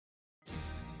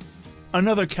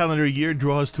Another calendar year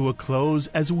draws to a close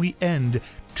as we end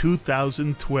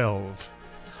 2012.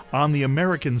 On the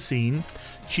American scene,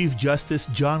 Chief Justice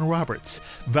John Roberts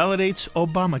validates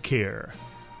Obamacare,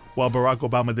 while Barack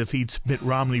Obama defeats Mitt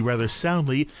Romney rather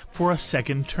soundly for a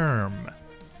second term.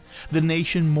 The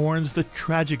nation mourns the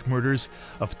tragic murders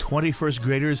of 21st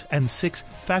graders and 6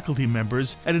 faculty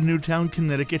members at a Newtown,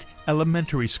 Connecticut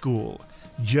elementary school,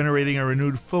 generating a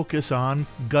renewed focus on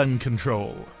gun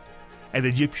control. And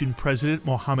Egyptian President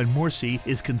Mohamed Morsi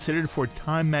is considered for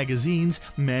Time magazine's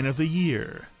Man of the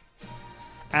Year.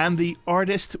 And the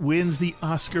artist wins the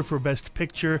Oscar for Best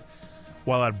Picture,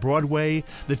 while at Broadway,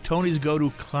 the Tonys go to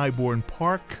Clybourne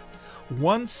Park,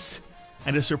 Once,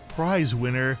 and a surprise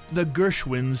winner, the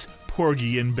Gershwins'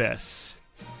 Porgy and Bess.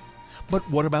 But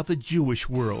what about the Jewish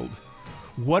world?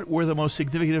 What were the most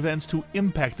significant events to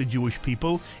impact the Jewish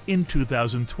people in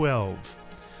 2012?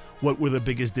 What were the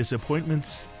biggest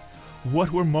disappointments?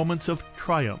 What were moments of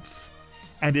triumph?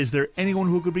 And is there anyone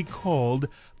who could be called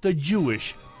the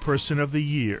Jewish Person of the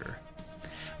Year?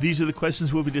 These are the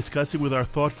questions we'll be discussing with our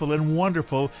thoughtful and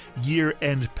wonderful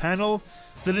year-end panel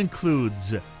that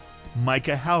includes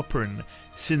Micah Halpern,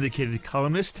 syndicated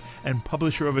columnist and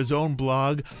publisher of his own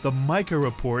blog, The Micah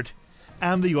Report,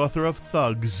 and the author of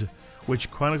Thugs,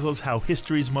 which chronicles how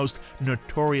history's most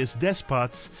notorious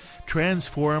despots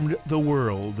transformed the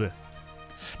world.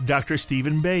 Dr.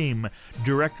 Stephen Bayme,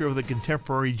 director of the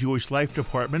Contemporary Jewish Life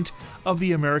Department of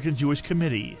the American Jewish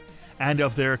Committee and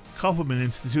of their Kaufman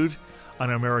Institute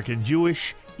on American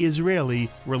Jewish-Israeli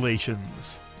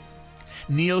Relations.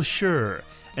 Neal Sher,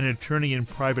 an attorney in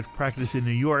private practice in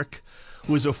New York,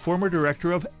 who is a former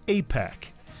director of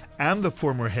AIPAC and the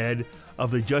former head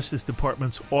of the Justice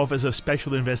Department's Office of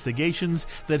Special Investigations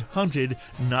that hunted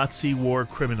Nazi war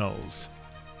criminals.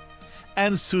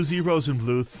 And Susie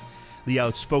Rosenbluth, the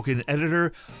outspoken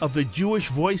editor of the Jewish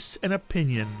Voice and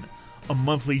Opinion, a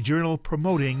monthly journal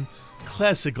promoting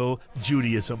classical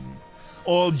Judaism.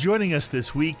 All joining us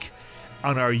this week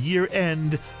on our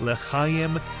year-end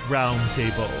L'Chaim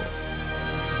Roundtable.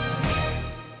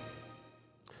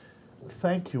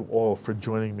 Thank you all for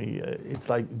joining me. It's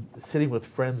like sitting with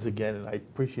friends again, and I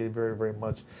appreciate it very, very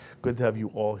much. Good to have you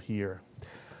all here.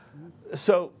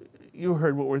 So you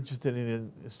heard what we're interested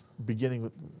in is beginning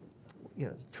with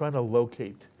trying to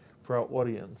locate for our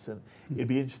audience, and it'd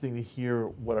be interesting to hear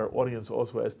what our audience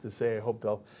also has to say. I hope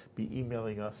they'll be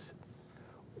emailing us.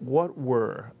 What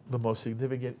were the most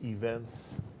significant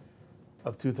events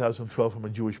of 2012 from a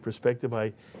Jewish perspective?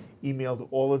 I emailed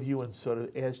all of you and sort of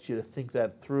asked you to think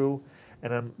that through,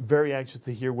 and I'm very anxious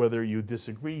to hear whether you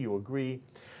disagree, you agree.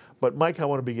 But Mike, I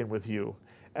want to begin with you.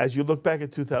 As you look back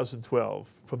at 2012,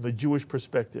 from the Jewish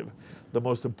perspective, the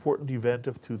most important event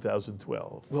of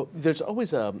 2012. Well, there's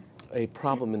always a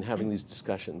problem in having these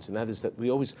discussions, and that is that we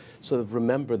always sort of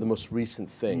remember the most recent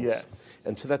things. Yes.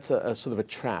 And so that's a sort of a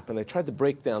trap. And I tried to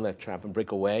break down that trap and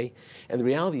break away. And the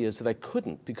reality is that I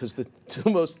couldn't, because the 2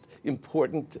 most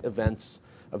important events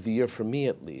of the year, for me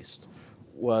at least,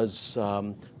 was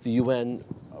the UN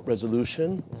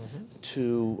resolution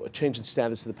to change the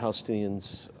status of the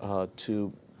Palestinians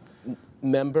to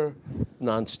member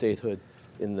non-statehood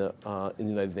in the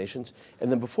United Nations,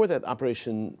 and then before that,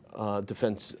 Operation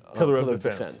Pillar of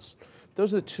Defense.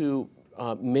 Those are the 2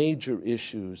 major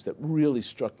issues that really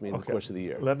struck me in the course of the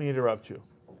year. Let me interrupt you.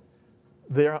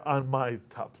 They're on my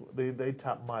top. They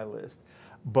top my list,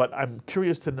 but I'm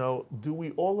curious to know: do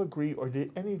we all agree, or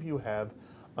did any of you have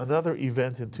another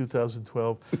event in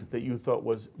 2012 that you thought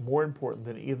was more important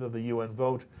than either the UN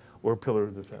vote or Pillar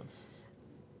of Defense?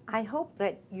 I hope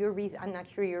that your reason, I'm not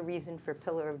sure your reason for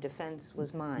Pillar of Defense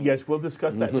was mine. Yes, we'll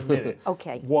discuss that in a minute.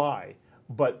 Okay. Why?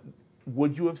 But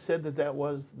would you have said that that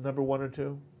was number 1 or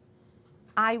 2?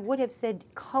 I would have said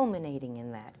culminating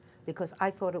in that, because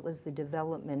I thought it was the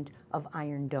development of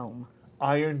Iron Dome.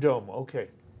 Iron Dome, okay.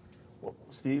 Well,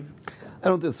 Steve? I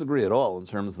don't disagree at all in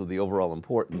terms of the overall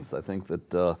importance. I think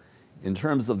that in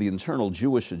terms of the internal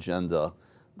Jewish agenda,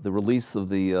 the release of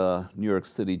the New York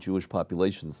City Jewish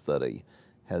Population Study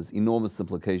has enormous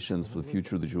implications for the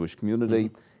future of the Jewish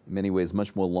community, in many ways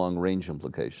much more long-range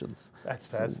implications.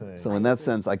 That's fascinating. So in that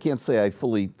sense, I can't say I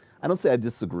don't say I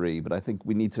disagree, but I think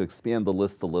we need to expand the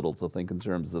list a little to think in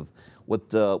terms of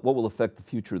what will affect the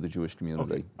future of the Jewish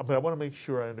community. Okay. But I want to make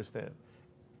sure I understand.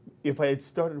 If I had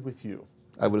started with you,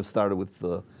 I would have started with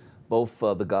both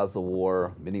the Gaza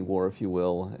war, mini-war, if you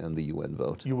will, and the UN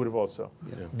vote. you would have also.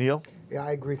 Yeah. Neal? Yeah,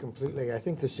 I agree completely. I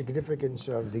think the significance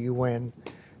of the UN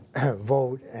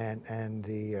vote and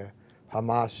the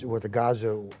Hamas or the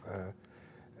Gaza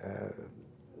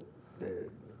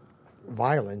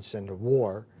violence and the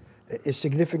war is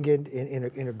significant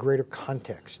in a greater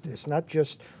context. It's not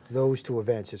just those two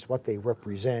events, it's what they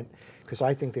represent, because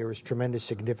I think there is tremendous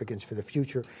significance for the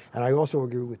future. And I also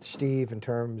agree with Steve in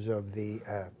terms of the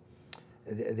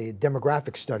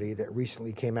demographic study that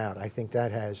recently came out. I think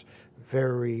that has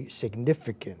very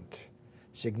significant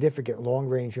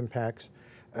long-range impacts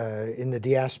in the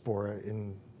diaspora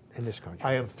in this country.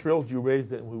 I am thrilled you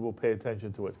raised it, and we will pay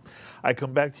attention to it. I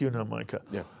come back to you now, Micah.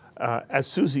 Yeah. As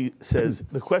Susie says,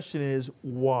 the question is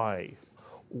why?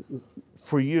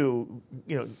 For you,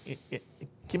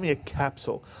 give me a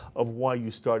capsule of why you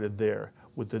started there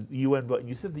with the UN vote.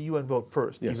 You said the UN vote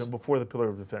first, Yes. even before the Pillar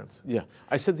of Defense. Yeah,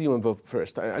 I said the UN vote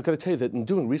first. I've got to tell you that in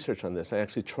doing research on this, I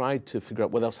actually tried to figure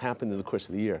out what else happened in the course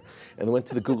of the year. And I went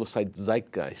to the Google site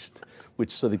Zeitgeist,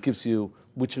 which sort of gives you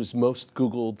which was most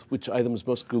Googled, which item was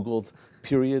most Googled,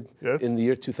 period, Yes. in the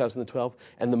year 2012.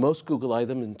 And the most Googled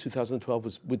item in 2012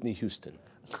 was Whitney Houston.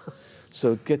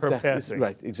 So get Her that passing.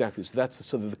 right, exactly. So that's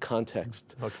sort of the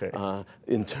context Okay.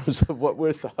 in terms of what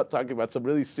we're talking about, some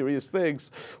really serious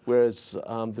things, whereas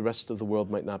the rest of the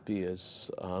world might not be as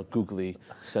googly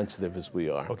sensitive as we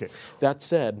are. Okay. That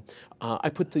said, I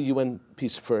put the UN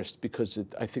piece first because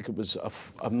I think it was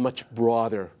a much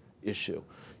broader issue.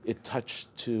 It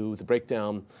touched to the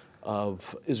breakdown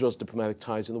of Israel's diplomatic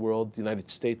ties in the world, the United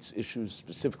States issues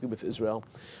specifically with Israel,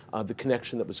 the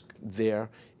connection that was there.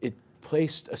 It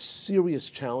placed a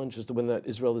serious challenge as to whether that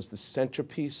Israel is the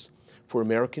centerpiece for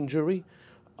American Jewry.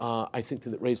 I think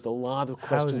that it raised a lot of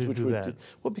questions. How did it do that?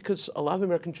 Well, because a lot of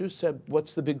American Jews said,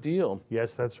 what's the big deal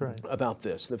Yes, that's right. about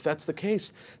this? And if that's the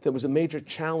case, there was a major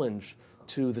challenge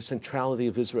to the centrality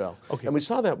of Israel. Okay. And we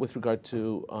saw that with regard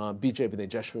to B.J. B'nai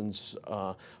Jeshurun's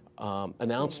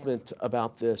announcement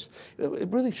about this. It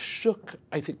really shook,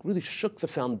 I think, really shook the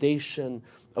foundation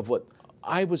of what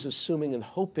I was assuming and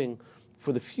hoping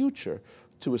for the future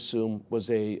to assume was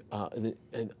an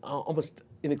almost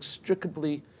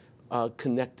inextricably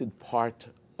connected part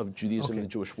of Judaism in the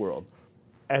Jewish world.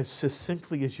 As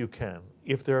succinctly as you can,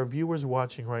 if there are viewers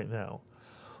watching right now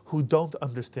who don't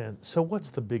understand, so what's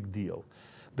the big deal?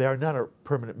 They are not a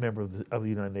permanent member of the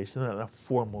United Nations, they're not a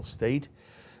formal state.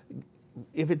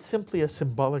 If it's simply a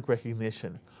symbolic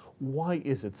recognition, why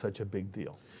is it such a big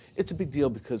deal? It's a big deal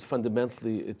because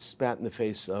fundamentally it's spat in the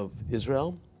face of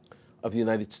Israel, of the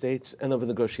United States, and of a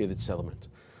negotiated settlement.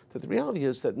 That the reality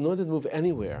is that in order to move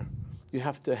anywhere, you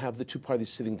have to have the two parties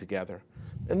sitting together.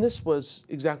 And this was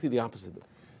exactly the opposite.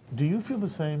 Do you feel the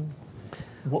same?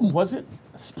 Was it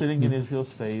spitting in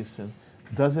Israel's face, and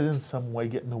does it in some way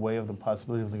get in the way of the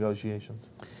possibility of negotiations?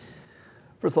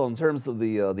 First of all, in terms of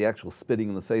the actual spitting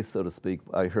in the face, so to speak,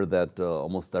 I heard that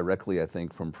almost directly, I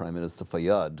think, from Prime Minister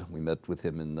Fayyad. We met with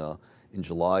him in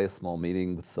July, a small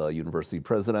meeting with university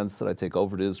presidents that I take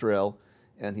over to Israel.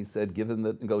 And he said, given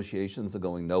that negotiations are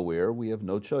going nowhere, we have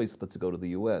no choice but to go to the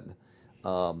UN.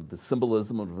 The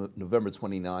symbolism of November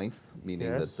 29th, meaning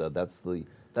Yes. that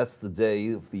that's the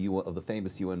day of the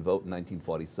famous UN vote in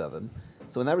 1947.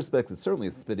 So in that respect, it certainly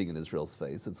is spitting in Israel's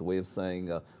face. It's a way of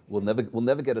saying we'll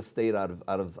never get a state out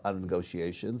of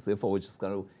negotiations. Therefore, we're just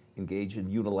going to engage in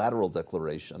unilateral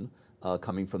declaration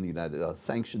coming from the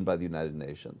sanctioned by the United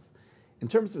Nations. In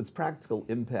terms of its practical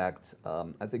impact,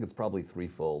 I think it's probably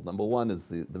threefold. Number one is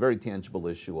the very tangible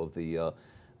issue of the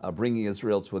bringing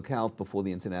Israel to account before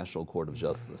the International Court of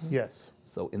Justice. Yes.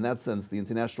 So in that sense, the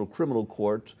International Criminal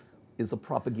Court is a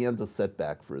propaganda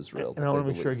setback for Israel. And I want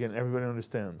to make sure, again, everybody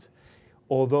understands.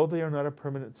 Although they are not a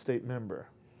permanent state member,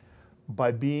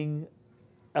 by being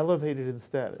elevated in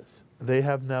status, they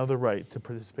have now the right to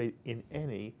participate in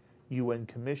any UN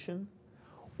commission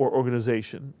or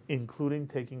organization, including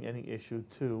taking any issue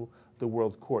to the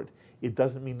World Court. It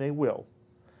doesn't mean they will,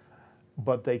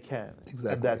 but they can.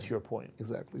 Exactly. And that's your point.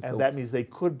 Exactly. And So- that means they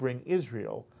could bring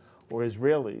Israel or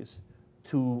Israelis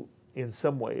to, in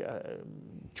some way,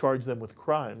 charge them with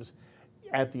crimes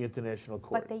at the International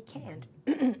Court. But they can't.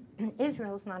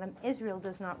 Israel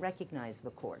does not recognize the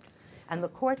court, and the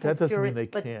court That has doesn't mean juris- they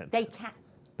but can't. They can.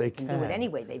 They can do it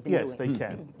anyway. They've been yes, doing they it.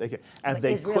 can. They can. And But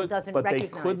they Israel could, doesn't but they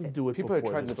recognize couldn't it. do it People are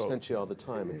before trying to this vote. abstention all the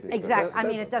time. I think. Exactly. I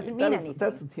mean, it doesn't mean anything.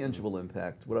 That's the tangible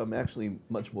impact. What I'm actually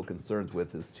much more concerned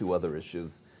with is two other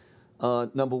issues.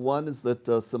 Number one is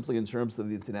that simply in terms of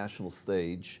the international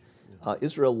stage,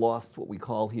 Israel lost what we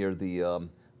call here the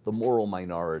moral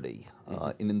minority.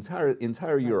 In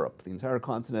entire Europe, the entire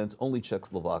continent, only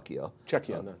Czechoslovakia.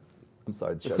 Czechia, no. I'm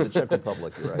sorry, the Czech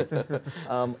Republic, you're right.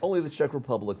 Only the Czech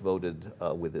Republic voted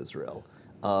with Israel.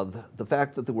 The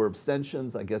fact that there were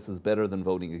abstentions, I guess, is better than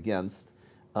voting against.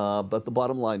 But the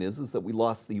bottom line is that we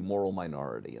lost the moral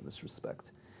minority in this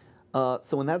respect.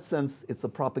 So in that sense, it's a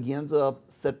propaganda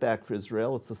setback for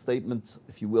Israel. It's a statement,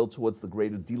 if you will, towards the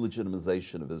greater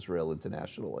delegitimization of Israel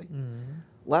internationally.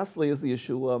 Lastly is the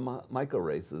issue Micah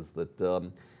raises, that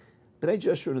B'nai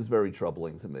Jeshurun is very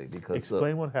troubling to me because...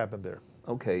 Explain what happened there.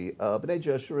 Okay, B'nai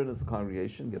Jeshurun as a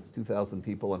congregation gets 2,000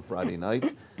 people on Friday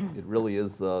night. It really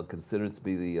is considered to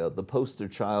be the poster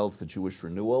child for Jewish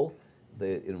renewal.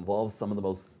 It involves some of the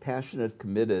most passionate,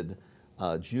 committed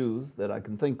Jews that I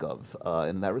can think of.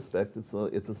 In that respect, it's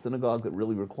a synagogue that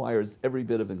really requires every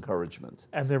bit of encouragement.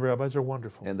 And their rabbis are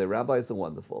wonderful. And their rabbis are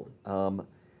wonderful.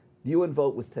 The UN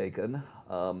vote was taken.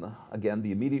 Again,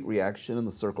 the immediate reaction in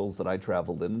the circles that I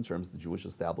traveled in terms of the Jewish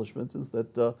establishment is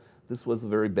that this was a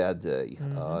very bad day.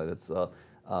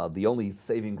 The only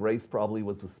saving grace probably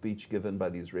was the speech given by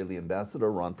the Israeli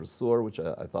ambassador, Ron Persor, which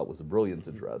I thought was a brilliant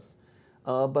address.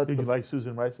 But did you like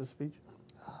Susan Rice's speech?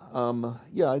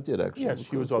 Yeah, I did actually. Yes,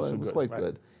 she was also good. It was quite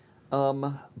good.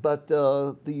 But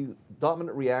the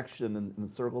dominant reaction in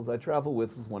the circles I travel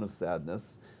with was one of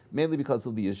sadness, mainly because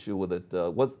of the issue that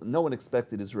no one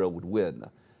expected Israel would win,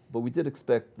 but we did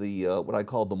expect the what I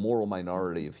call the moral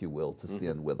minority, if you will, to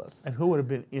stand with us. And who would have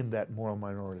been in that moral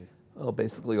minority? Oh,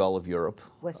 basically all of Europe.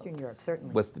 Western Europe,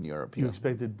 certainly. Western Europe, You yeah.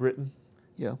 expected Britain?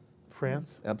 Yeah.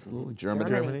 France? Absolutely.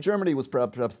 Germany. Germany was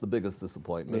perhaps the biggest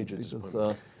disappointment. Major because,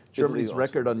 disappointment. Germany's Italy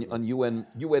record also. on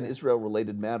UN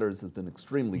Israel-related matters has been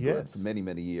extremely good Yes. for many,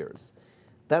 many years.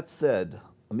 That said,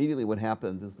 immediately what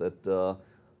happened is that the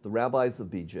rabbis of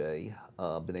BJ,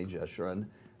 B'nai Jeshurun,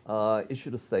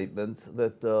 issued a statement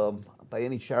that by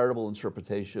any charitable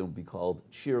interpretation would be called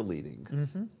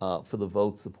cheerleading for the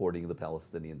vote supporting the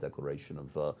Palestinian Declaration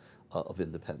of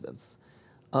Independence.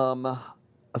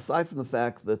 Aside from the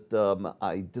fact that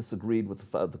I disagreed with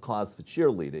the cause for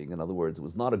cheerleading, in other words, it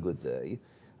was not a good day,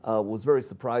 what was very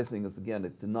surprising is, again,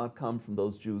 it did not come from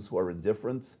those Jews who are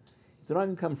indifferent. It did not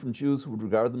even come from Jews who would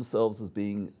regard themselves as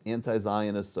being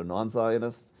anti-Zionists or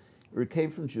non-Zionists. It came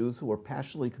from Jews who were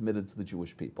passionately committed to the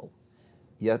Jewish people.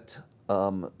 Yet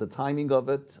the timing of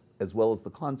it, as well as the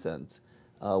content,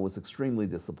 was extremely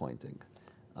disappointing.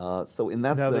 So in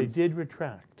that sense... Now, they did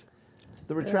retract.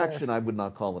 The retraction I would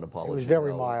not call an apology. It was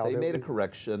very no. mild. They made a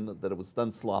correction that it was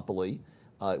done sloppily.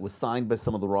 It was signed by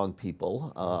some of the wrong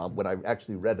people. When I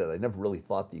actually read it, I never really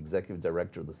thought the executive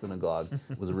director of the synagogue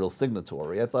was a real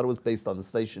signatory. I thought it was based on the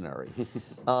stationery.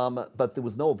 But there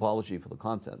was no apology for the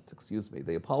content, excuse me.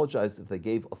 They apologized if they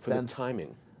gave offense. For the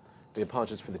timing. They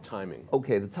apologized for the timing.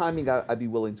 Okay, the timing I'd be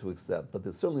willing to accept, but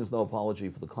there certainly was no apology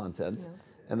for the content. No.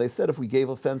 And they said if we gave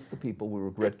offense to people, we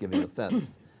regret giving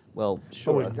offense. Well,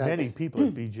 sure. Many people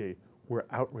at BJ were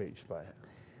outraged by it.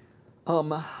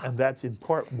 And that's in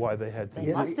part why they had to.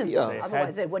 They must have been,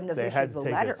 otherwise they wouldn't have issued the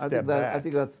letter. I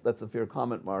think that's a fair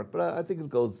comment, Mark. But I think it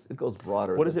goes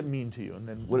broader. What does it mean to you? And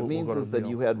then what it means is that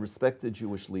you had respected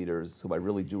Jewish leaders, whom I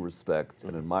really do respect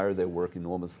and admire their work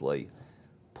enormously,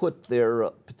 put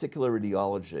their particular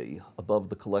ideology above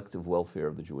the collective welfare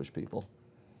of the Jewish people.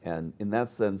 And in that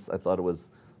sense, I thought it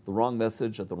was the wrong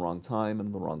message at the wrong time and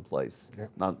in the wrong place. Yeah.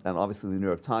 And obviously the New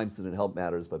York Times didn't help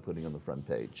matters by putting it on the front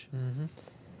page.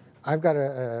 I've got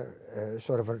a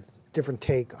sort of a different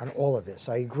take on all of this.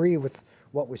 I agree with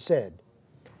what was said,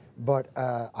 but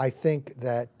I think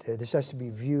that this has to be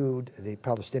viewed, the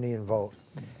Palestinian vote,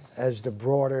 as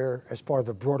part of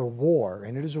the broader war,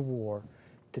 and it is a war,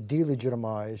 to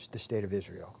delegitimize the state of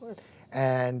Israel.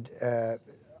 And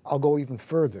I'll go even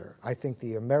further. I think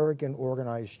the American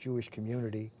organized Jewish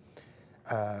community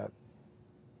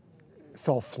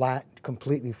fell flat,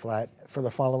 completely flat, for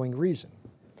the following reason.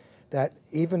 That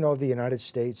even though the United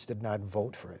States did not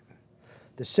vote for it,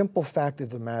 the simple fact of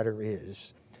the matter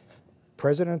is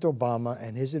President Obama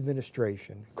and his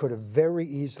administration could have very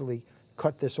easily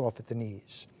cut this off at the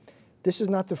knees. This is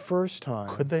not the first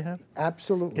time. Could they have?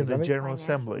 Absolutely. In the General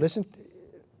Assembly. Listen,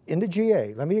 in the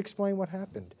GA, let me explain what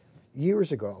happened.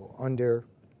 Years ago, under,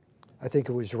 I think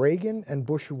it was Reagan and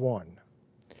Bush 1,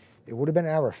 it would have been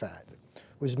Arafat,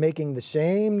 was making the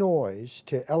same noise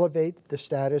to elevate the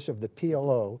status of the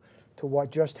PLO to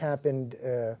what just happened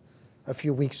a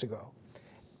few weeks ago.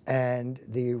 And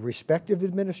the respective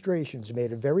administrations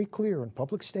made it very clear in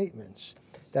public statements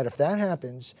that if that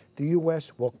happens, the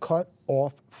U.S. will cut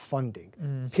off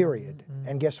funding, period.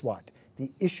 And guess what?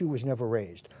 The issue was never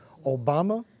raised.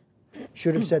 Obama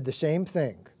should have said the same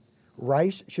thing.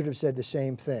 Rice should have said the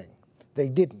same thing. They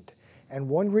didn't. And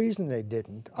one reason they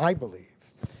didn't, I believe,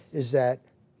 is that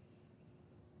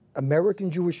American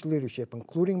Jewish leadership,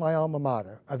 including my alma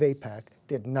mater of AIPAC,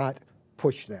 did not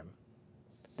push them.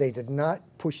 They did not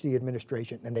push the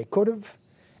administration, and they could have,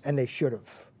 and they should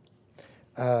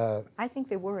have. I think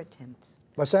there were attempts.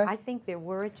 What's that? I think there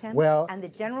were attempts, Well- and the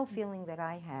general feeling that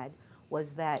I had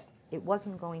was that it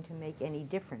wasn't going to make any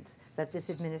difference, that this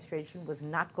administration was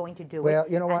not going to do Well,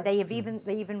 it. you know what? They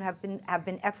even have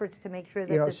been efforts to make sure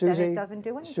that You know, the Susie, Senate doesn't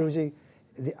do anything. Susie,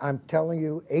 I'm telling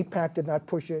you, AIPAC did not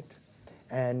push it,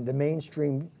 and the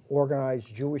mainstream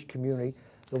organized Jewish community,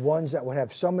 the ones that would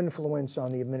have some influence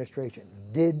on the administration,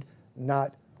 did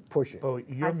not push it. Oh,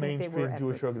 your I think they were mainstream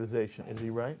Jewish efforts. organization, is he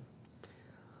right?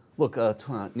 Look,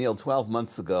 Neal, 12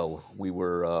 months ago, we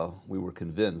were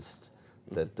convinced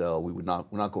that we're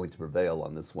not going to prevail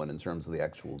on this one in terms of the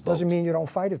actual vote. Doesn't mean you don't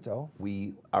fight it, though.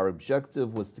 Our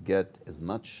objective was to get as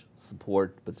much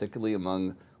support, particularly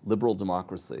among liberal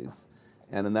democracies.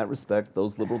 And in that respect,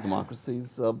 those liberal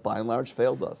democracies, by and large,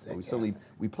 failed us. But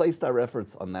we placed our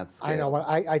efforts on that scale. I know.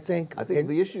 I think. I think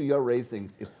the issue you're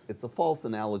raising, it's a false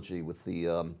analogy with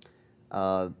the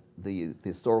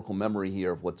historical memory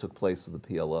here of what took place with the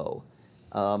PLO,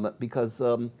 because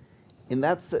in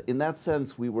that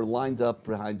sense we were lined up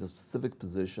behind a specific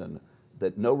position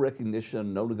that no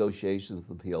recognition, no negotiations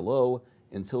with the PLO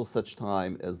until such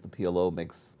time as the PLO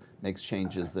makes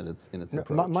changes in its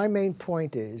approach. My main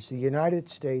point is the United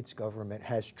States government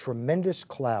has tremendous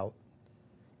clout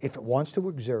if it wants to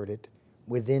exert it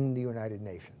within the United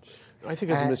Nations. I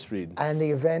think it's a misread. And the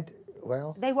event,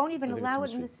 well, They won't even think it's allow a it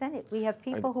in the misread. Senate. We have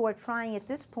people who are trying at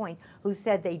this point who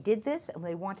said they did this and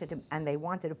they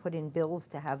wanted to put in bills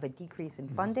to have a decrease in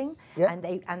funding, Yeah.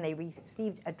 and they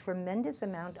received a tremendous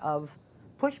amount of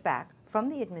pushback from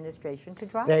the administration to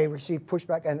drop they it. receive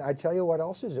pushback. And I tell you what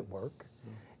else is at work.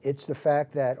 It's the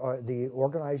fact that the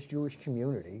organized Jewish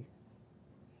community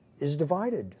is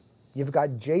divided. You've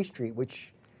got J Street,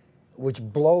 which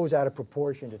blows out of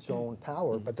proportion its own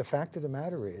power. But the fact of the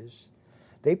matter is,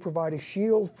 they provide a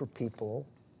shield for people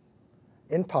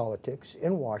in politics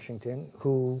in Washington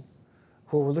who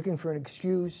are looking for an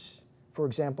excuse, for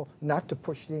example, not to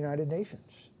push the United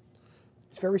Nations.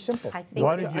 It's very simple. I think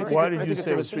Why they did you- were. why I did think you they say-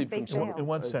 failed. Misread from someone. In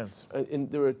what sense?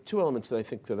 And there are two elements that I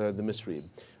think that are the misread.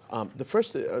 The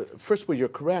first where you're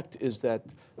correct is that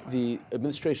the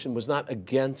administration was not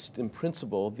against, in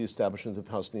principle, the establishment of the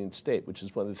Palestinian state, which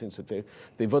is one of the things that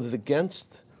they voted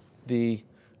against the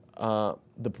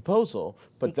proposal,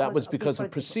 but that was because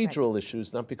of procedural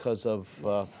issues, not because of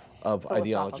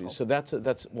ideology. So that's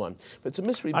one. But it's a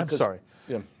misread I'm because sorry.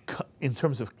 Yeah, In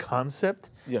terms of concept,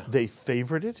 Yeah. they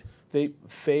favored it, they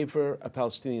favor a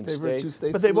Palestinian Favor a state.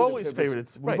 two-state but they've solution. always favored it.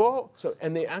 We've Right. all, So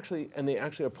and they actually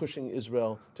are pushing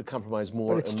Israel to compromise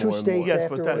more But it's and two more and more. states Yes, but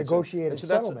after a that's- negotiated so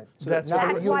that's- settlement. so that's- Not That's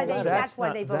why they- unilateral. that's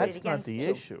why they voted that's not against the it.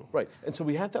 issue. Right, and so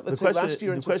we had that. The Let's say question, last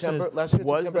year in the question September. is, Last year in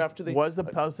was September the, after the was the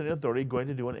Palestinian Authority going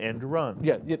to do an end run?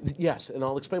 yes, and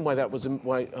I'll explain why that was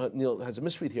why Neal has a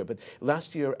misread here. But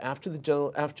last year, after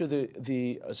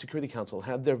the Security Council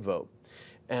had their vote,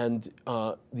 and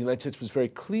the United States was very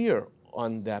clear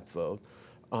on that vote.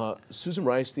 Susan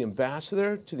Rice, the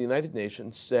ambassador to the United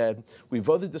Nations, said, "We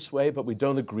voted this way, but we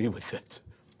don't agree with it."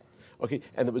 Okay,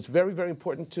 and it was very, very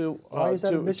important to. Why is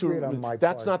that a misread on my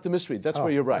That's part? not the misread. That's where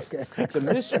you're right.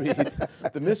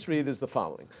 The misread is the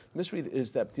following. The misread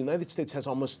is that the United States has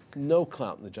almost no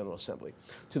clout in the General Assembly,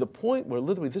 to the point where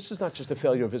literally this is not just a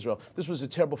failure of Israel. This was a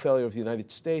terrible failure of the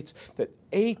United States. That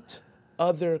 8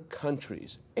 other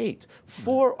countries,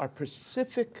 4 are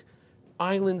Pacific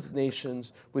island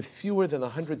nations with fewer than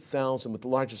 100,000, with the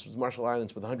largest was Marshall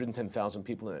Islands with 110,000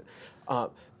 people in it.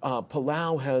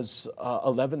 Palau has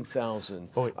 11,000.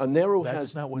 Nauru that's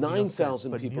has not what Neal 9,000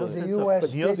 said, but people Neal in it. said The US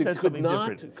But Neal they said could something not,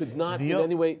 different. could not Neal- in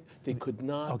any way, they could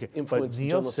not Okay, influence but the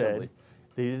Neal General said Assembly.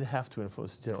 they didn't have to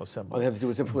influence the General Assembly. All they had to do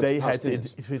was influence they the had to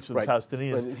Palestinians. influence the Right.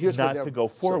 Palestinians And here's where not they're- to go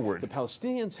so forward. the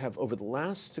Palestinians have, over the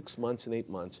last 6 months and 8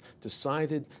 months,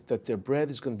 decided that their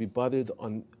bread is going to be buttered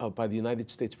on by the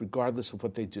United States, regardless of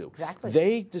what they do. Exactly.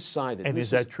 They decided. And this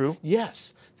is that true?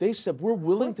 Yes. They said we're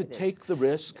willing to it is. take the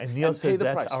risk And Neal pay says the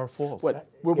that's price. our fault. What?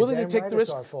 We're You're willing to damn take right the it's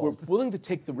risk. our fault. We're willing to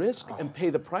take the risk and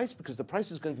pay the price because the price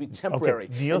is going to be temporary.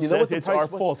 Okay, Neal And you know what says the it's price our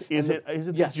was? fault. Is And it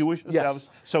the yes, Jewish yes.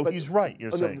 establishment? So But- he's right,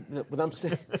 you're oh, no, saying. no, but I'm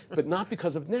saying, but not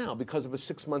because of now, because of a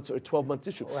 6 months or 12 month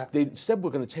issue. Well- They said we're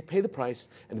going to pay the price,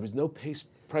 and there was no price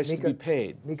to be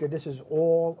paid. Mika, this is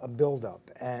all a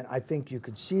buildup, and I think you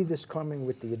could see this coming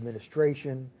with the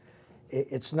administration.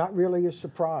 It's not really a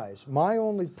surprise. My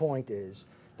only point is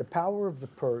the power of the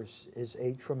purse is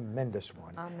a tremendous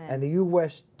one, Amen. and the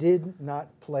U.S. did not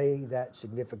play that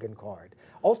significant card.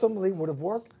 Ultimately, would have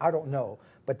worked? I don't know,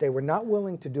 but they were not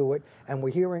willing to do it, and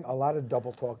we're hearing a lot of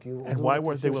double talk. And why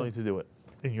weren't they willing to do it,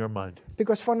 in your mind?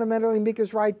 Because fundamentally,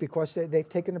 Mika's right, because they've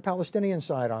taken the Palestinian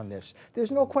side on this.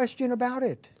 There's no question about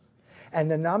it. And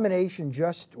the nomination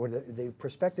the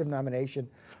prospective nomination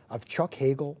of Chuck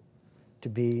Hagel to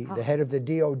be the head of the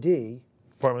DOD.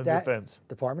 Department of Defense.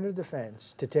 Department of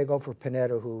Defense, to take over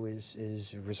Panetta, who is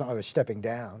stepping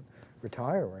down,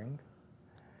 retiring.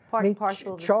 Part and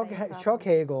parcel of the same Chuck problem.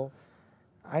 Hagel,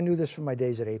 I knew this from my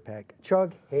days at AIPAC.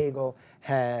 Chuck Hagel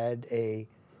had a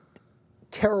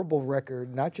terrible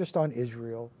record, not just on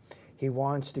Israel. He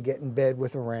wants to get in bed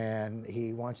with Iran.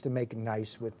 He wants to make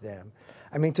nice with them.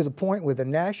 I mean, to the point where the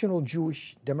National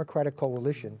Jewish Democratic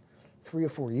Coalition, 3 or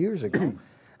 4 years ago,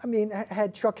 I mean,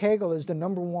 had Chuck Hagel as the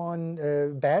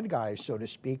 #1 bad guy, so to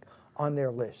speak, on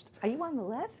their list. Are you on the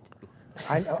left?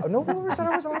 No one ever said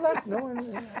I was on the left. No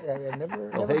one, I never.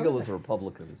 Well, never Hegel heard is a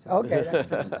Republican. So. Okay,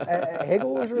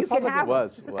 Hegel was a You can Republican. have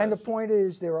Was. And the point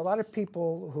is, there are a lot of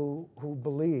people who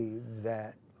believe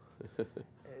that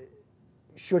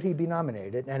should he be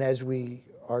nominated, and as we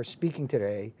are speaking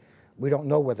today, we don't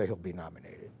know whether he'll be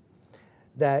nominated,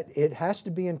 that it has to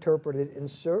be interpreted in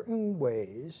certain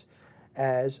ways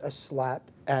as a slap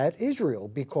at Israel,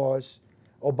 because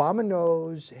Obama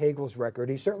knows Hagel's record.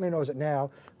 He certainly knows it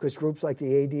now, because groups like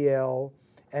the ADL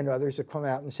and others have come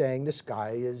out and saying this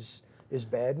guy is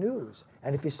bad news.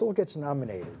 And if he still gets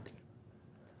nominated,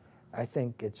 I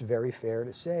think it's very fair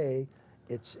to say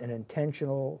it's an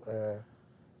intentional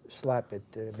slap at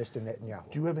Mr.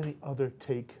 Netanyahu. Do you have any other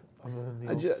take other than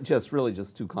Neal's?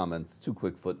 Just 2 comments, 2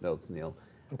 quick footnotes, Neal.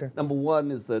 Okay. Number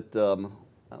one is that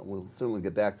we'll certainly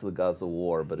get back to the Gaza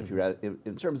war, but if you're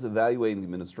in terms of evaluating the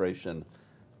administration,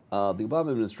 the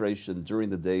Obama administration during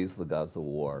the days of the Gaza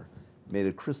war made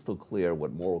it crystal clear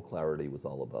what moral clarity was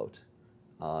all about.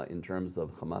 In terms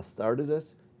of Hamas started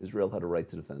it, Israel had a right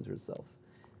to defend herself.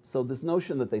 So this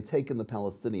notion that they've taken the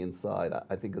Palestinian side,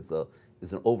 I think is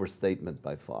an overstatement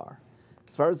by far.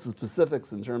 As far as the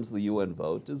specifics in terms of the UN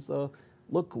vote, is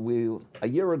look, a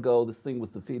year ago this thing was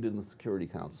defeated in the Security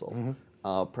Council,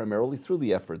 primarily through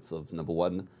the efforts of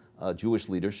 #1 Jewish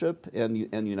leadership and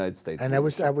United States. And that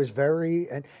was very,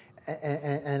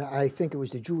 and I think it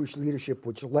was the Jewish leadership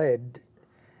which led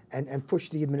and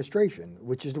pushed the administration,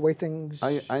 which is the way things.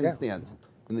 I understand.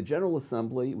 In the General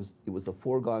Assembly, it was a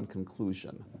foregone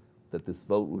conclusion that this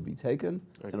vote would be taken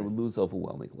and it would lose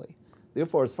overwhelmingly.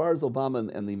 Therefore, as far as Obama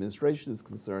and the administration is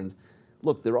concerned,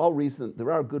 look, there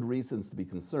are good reasons to be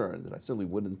concerned, and I certainly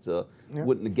wouldn't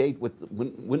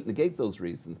negate those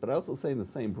reasons. But I also say in the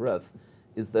same breath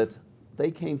is that they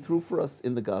came through for us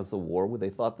in the Gaza war, where they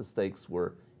thought the stakes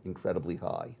were incredibly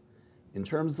high. In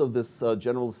terms of this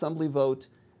General Assembly vote,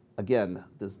 again,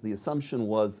 the assumption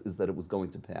is that it was going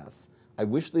to pass. I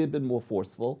wish they had been more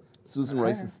forceful. Susan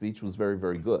Rice's speech was very,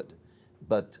 very good.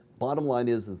 But bottom line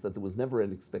is that there was never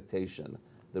an expectation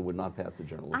that it would not pass the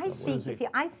General Assembly.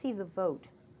 I see the vote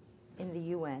in the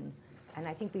UN, and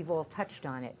I think we've all touched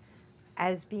on it,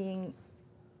 as being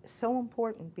so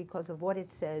important because of what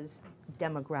it says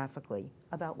demographically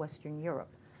about Western Europe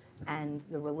and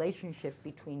the relationship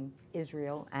between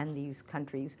Israel and these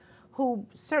countries, who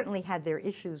certainly had their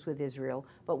issues with Israel,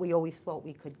 but we always thought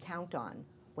we could count on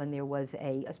when there was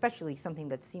especially something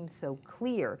that seems so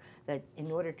clear that in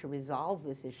order to resolve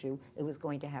this issue, it was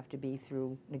going to have to be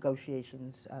through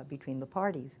negotiations between the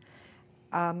parties.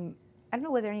 I don't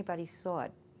know whether anybody saw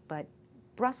it, but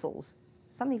Brussels,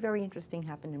 something very interesting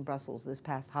happened in Brussels this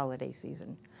past holiday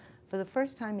season. For the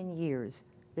first time in years,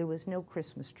 there was no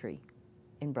Christmas tree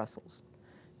in Brussels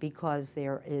because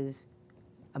there is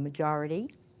a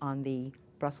majority on the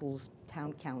Brussels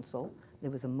Town Council.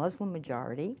 There was a Muslim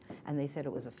majority, and they said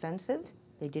it was offensive.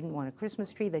 They didn't want a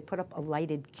Christmas tree. They put up a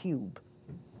lighted cube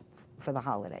for the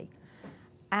holiday.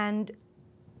 And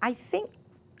I think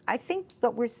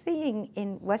what we're seeing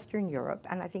in Western Europe,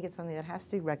 and I think it's something that has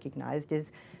to be recognized,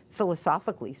 is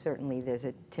philosophically, certainly there's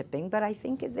a tipping, but I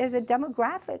think there's a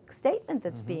demographic statement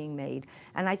that's being made.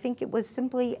 And I think it was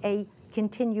simply a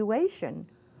continuation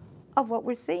of what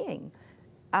we're seeing.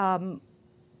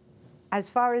 As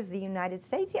far as the United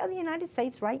States, the United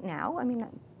States right now, I mean,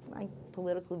 for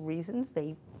political reasons,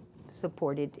 they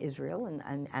supported Israel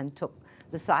and took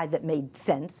the side that made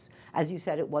sense. As you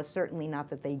said, it was certainly not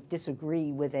that they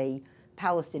disagree with a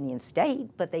Palestinian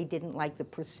state, but they didn't like the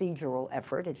procedural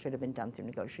effort. It should have been done through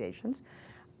negotiations.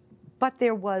 But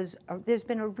there's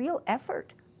been a real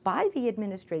effort by the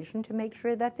administration to make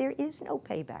sure that there is no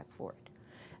payback for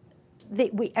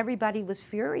it. Everybody was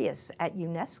furious at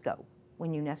UNESCO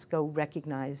when UNESCO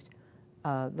recognized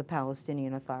the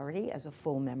Palestinian Authority as a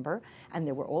full member, and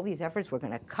there were all these efforts, we're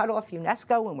going to cut off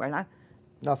UNESCO, and we're not.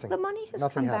 Nothing. The money has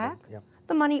Nothing come happened. back. Yeah.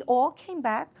 The money all came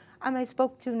back. I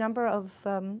spoke to a number of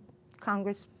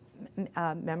Congress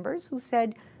members who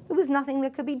said there was nothing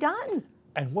that could be done.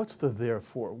 And what's the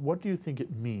therefore? What do you think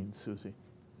it means, Susie?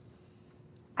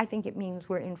 I think it means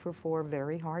we're in for 4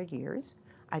 very hard years.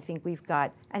 I think we've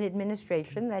got an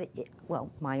administration that,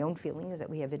 well, my own feeling is that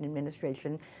we have an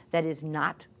administration that is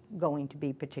not going to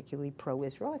be particularly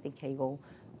pro-Israel. I think Hagel,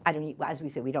 as we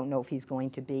said, we don't know if he's going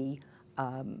to be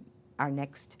our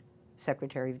next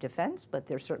Secretary of Defense, but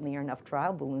there certainly are enough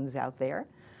trial balloons out there.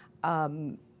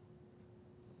 I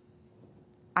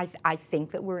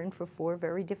think that we're in for 4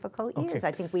 very difficult years.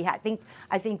 Okay.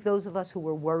 I think those of us who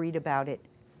were worried about it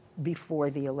before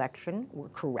the election were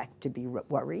correct to be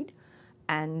worried,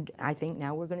 and I think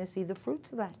now we're going to see the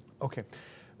fruits of that. Okay.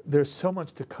 There's so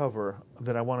much to cover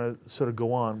that I want to sort of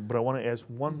go on, but I want to ask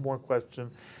one more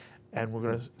question, and we're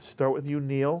going to start with you,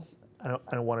 Neal.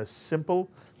 I want a simple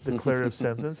declarative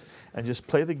sentence, and just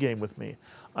play the game with me.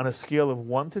 On a scale of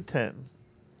 1 to 10,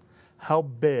 how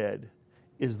bad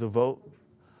is the vote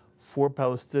for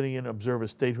Palestinian observer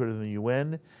statehood in the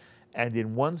UN? And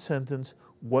in one sentence,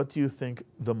 what do you think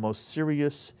the most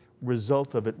serious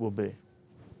result of it will be?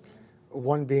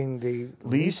 1 being the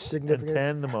least significant. And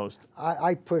 10 the most.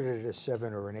 I put it at a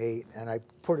 7 or an 8, and I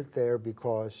put it there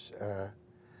because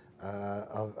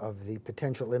of the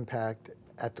potential impact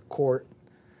at the court.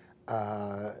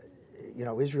 You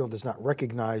know, Israel does not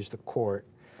recognize the court,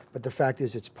 but the fact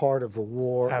is it's part of the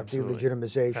war Absolutely. of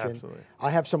delegitimization. Absolutely. I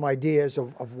have some ideas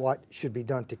of what should be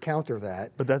done to counter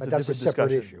that, but that's a separate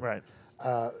discussion. issue. Right.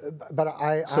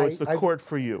 So it's the court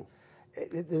for you.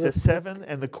 It's a 7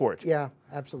 and the court. Yeah,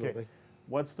 absolutely. Okay.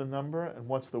 What's the number, and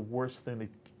what's the worst thing that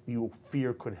you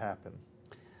fear could happen?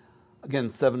 Again,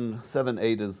 7,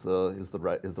 8 is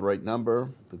the right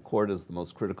number. The court is the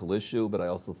most critical issue, but I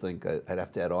also think I'd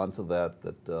have to add on to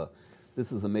that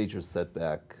this is a major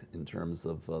setback in terms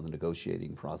of the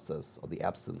negotiating process, or the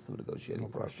absence of a negotiating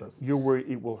process. You're worried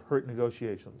it will hurt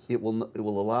negotiations? It will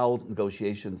allow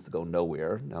negotiations to go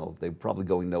nowhere. Now, they're probably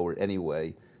going nowhere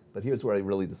anyway, but here's where I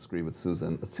really disagree with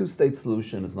Susan. A 2-state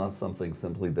solution is not something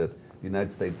simply that the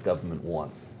United States government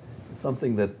wants. It's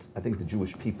something that I think the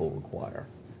Jewish people require.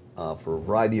 For a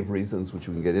variety of reasons, which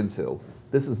we can get into.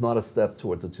 This is not a step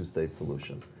towards a 2-state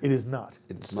solution. It is not.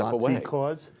 It's Step not away.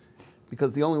 Because?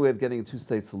 Because the only way of getting a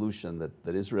 2-state solution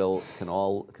that Israel can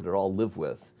all live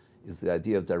with is the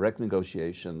idea of direct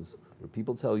negotiations, where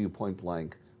people tell you point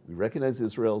blank, we recognize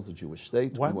Israel as a Jewish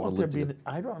state. Why we want won't to there live be?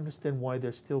 together. I don't understand why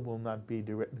there still will not be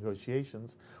direct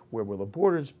negotiations. Where will the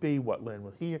borders be? What land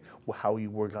will here? How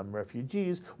you work on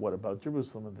refugees? What about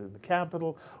Jerusalem and the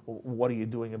capital? What are you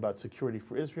doing about security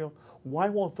for Israel? Why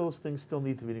won't those things still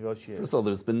need to be negotiated? First of all,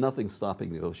 there's been nothing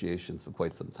stopping negotiations for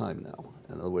quite some time now.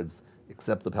 In other words,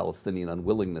 except the Palestinian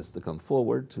unwillingness to come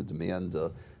forward to demand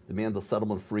a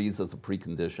settlement freeze as a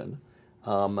precondition.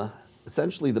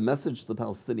 Essentially, the message to the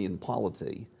Palestinian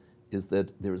polity is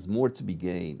that there is more to be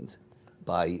gained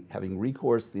by having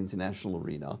recourse to the international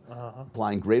arena,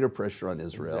 applying greater pressure on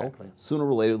Israel. Exactly. Sooner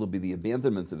or later, there'll be the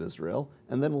abandonment of Israel,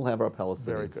 and then we'll have our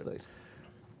Palestinian Very good. state.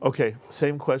 Okay,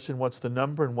 same question. What's the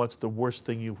number, and what's the worst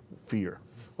thing you fear?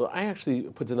 Well, I actually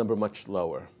put the number much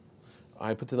lower.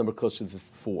 I put the number closer to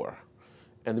 4.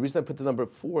 And the reason I put the number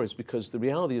 4 is because the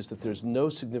reality is that there's no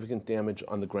significant damage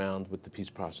on the ground with the peace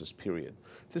process, period.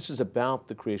 This is about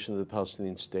the creation of the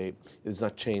Palestinian state. It has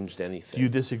not changed anything. Do you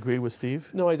disagree with Steve?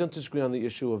 No, I don't disagree on the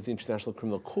issue of the International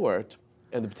Criminal Court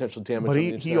and the potential damage But on the he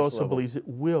international also level. believes it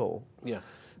will. Yeah.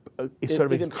 It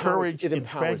sort of empowers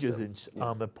encourages them.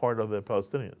 on the part of the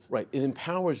Palestinians. Right, it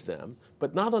empowers them,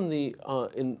 but not on the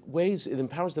in ways. It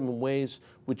empowers them in ways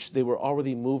which they were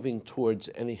already moving towards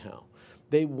anyhow.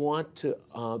 They want to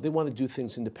do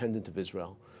things independent of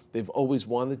Israel. They've always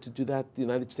wanted to do that. The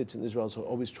United States and Israel have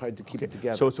always tried to keep it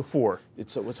together. So it's a 4.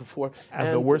 It's a 4.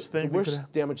 And the worst thing the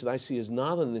worst damage that I see is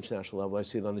not on the international level. I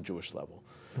see it on the Jewish level.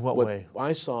 In what way?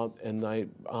 I saw, and I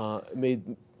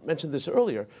mentioned this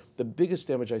earlier, the biggest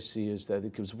damage I see is that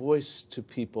it gives voice to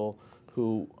people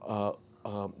who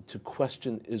to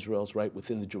question Israel's right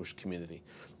within the Jewish community.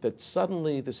 That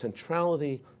suddenly the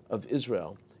centrality of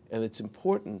Israel and its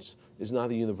importance is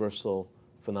not a universal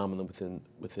phenomenon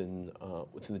within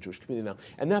the Jewish community now,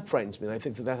 and that frightens me. And I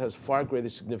think that has far greater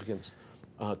significance,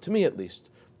 to me at least,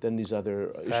 than these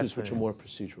other issues which are more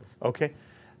procedural. Okay,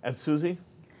 and Susie?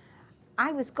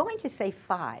 I was going to say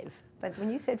 5, but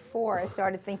when you said 4, I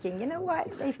started thinking, you know what?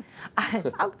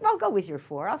 I'll go with your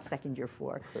 4. I'll second your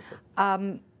 4.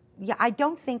 Yeah, I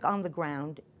don't think on the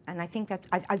ground, and I think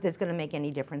that's going to make any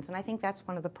difference, and I think that's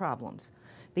one of the problems.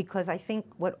 Because I think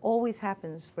what always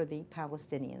happens for the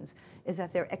Palestinians is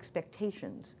that their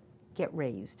expectations get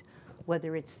raised,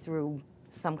 whether it's through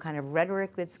some kind of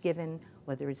rhetoric that's given,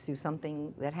 whether it's through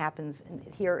something that happens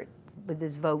here with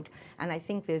this vote. And I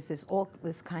think there's this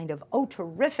kind of, oh,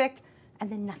 terrific,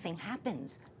 and then nothing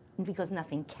happens, because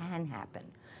nothing can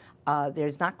happen.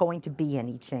 There's not going to be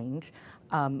any change.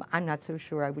 I'm not so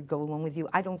sure I would go along with you.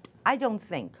 I don't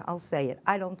think, I'll say it,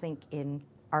 I don't think in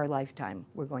our lifetime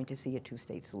we're going to see a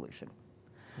two-state solution.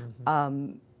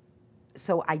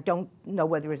 So I don't know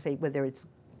whether it's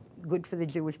good for the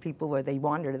Jewish people or they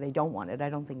want it or they don't want it. I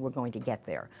don't think we're going to get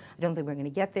there. I don't think we're going to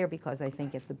get there because I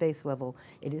think at the base level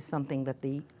it is something that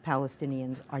the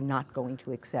Palestinians are not going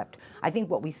to accept. I think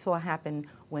what we saw happen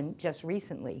when just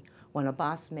recently, when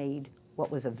Abbas made what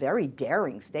was a very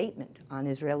daring statement on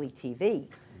Israeli TV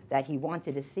that he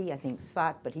wanted to see, I think,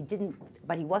 Sfat, but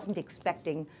he wasn't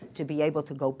expecting to be able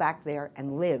to go back there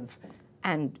and live.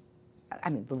 And I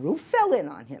mean, the roof fell in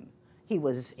on him.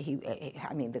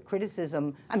 I mean, the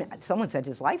criticism, I mean, someone said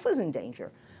his life was in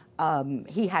danger.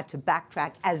 He had to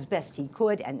backtrack as best he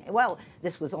could, and well,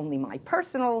 this was only my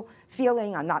personal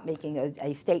feeling. I'm not making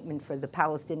a statement for the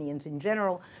Palestinians in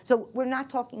general. So we're not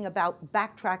talking about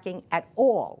backtracking at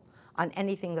all on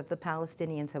anything that the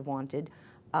Palestinians have wanted.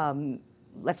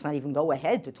 Let's not even go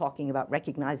ahead to talking about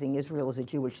recognizing Israel as a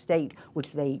Jewish state,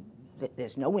 which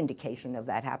there's no indication of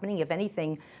that happening. If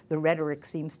anything, the rhetoric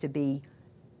seems to be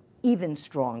even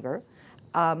stronger.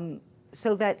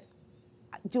 So that,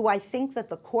 do I think that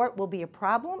the court will be a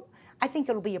problem? I think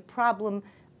it'll be a problem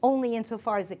only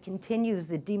insofar as it continues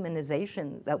the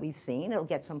demonization that we've seen. It'll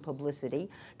get some publicity.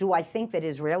 Do I think that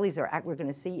we're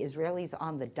going to see Israelis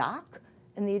on the dock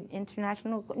in the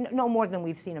international? No more than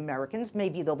we've seen Americans.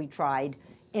 Maybe they'll be tried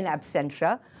in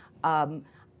absentia.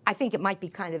 I think it might be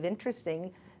kind of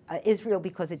interesting. Israel,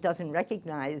 because it doesn't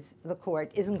recognize the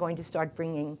court, isn't going to start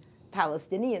bringing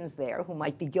Palestinians there who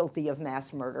might be guilty of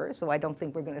mass murder. So I don't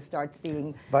think we're going to start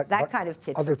seeing that kind of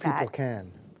tit for tat. Other people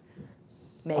can.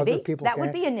 Maybe that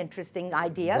would be an interesting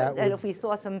idea. That if we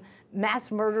saw some mass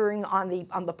murdering on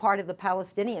the part of the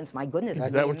Palestinians, my goodness,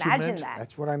 is that what you imagine meant? that?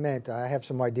 That's what I meant. I have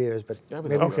some ideas, but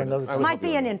maybe for another time. Might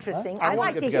be an interesting. I'd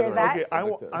like to hear that.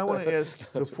 Okay, I want to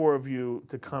ask the four of you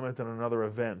to comment on another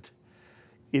event.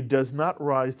 It does not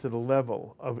rise to the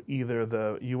level of either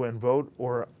the UN vote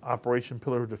or Operation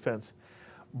Pillar of Defense,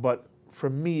 but for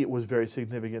me it was very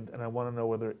significant, and I want to know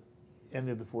whether any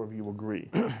of the four of you agree.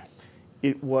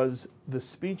 It was the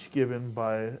speech given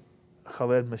by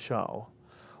Khaled Mashal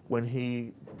when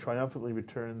he triumphantly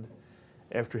returned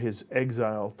after his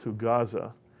exile to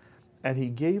Gaza, and he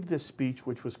gave this speech,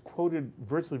 which was quoted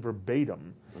virtually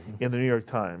verbatim in the New York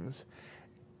Times,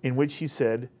 in which he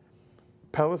said,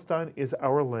 "Palestine is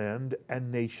our land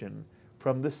and nation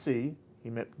from the sea,"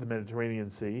 he meant the Mediterranean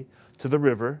Sea, "to the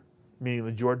river," meaning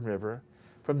the Jordan River,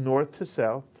 "from north to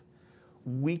south.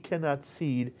 We cannot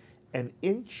cede an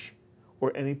inch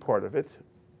or any part of it.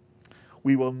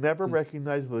 We will never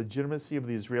recognize the legitimacy of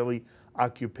the Israeli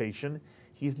occupation."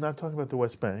 He's not talking about the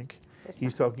West Bank.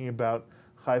 He's talking about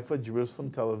Haifa,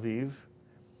 Jerusalem, Tel Aviv.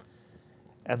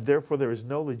 "And therefore there is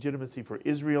no legitimacy for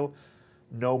Israel,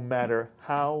 no matter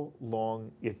how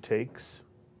long it takes.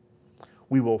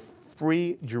 We will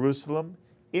free Jerusalem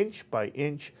inch by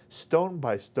inch, stone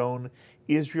by stone.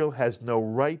 Israel has no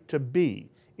right to be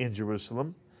in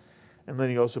Jerusalem." And then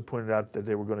he also pointed out that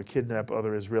they were going to kidnap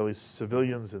other Israeli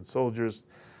civilians and soldiers,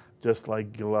 just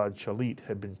like Gilad Shalit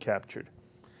had been captured.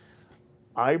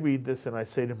 I read this and I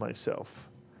say to myself,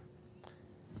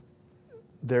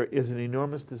 there is an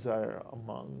enormous desire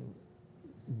among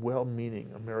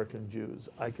well-meaning American Jews.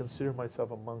 I consider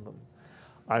myself among them.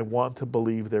 I want to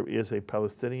believe there is a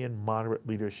Palestinian moderate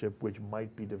leadership which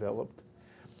might be developed,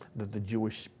 that the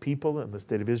Jewish people and the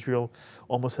state of Israel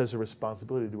almost has a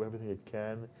responsibility to do everything it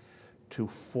can to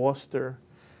foster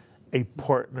a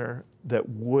partner that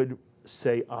would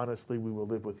say honestly, we will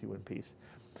live with you in peace.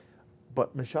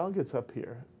 But Mashal gets up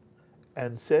here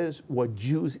and says what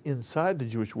Jews inside the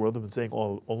Jewish world have been saying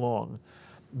all along.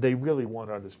 They really want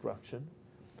our destruction.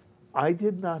 I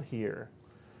did not hear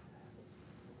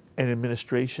an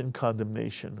administration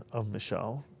condemnation of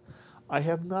Mashal. I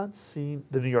have not seen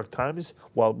the New York Times,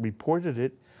 while reported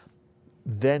it,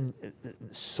 then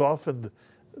softened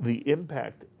the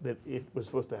impact that it was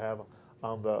supposed to have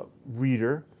on the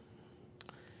reader.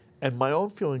 And my own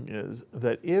feeling is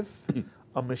that if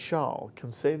a Mashal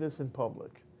can say this in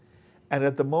public, and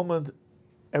at the moment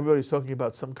everybody's talking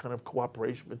about some kind of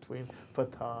cooperation between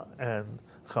Fatah and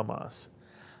Hamas,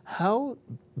 how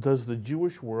does the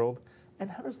Jewish world, and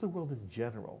how does the world in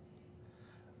general,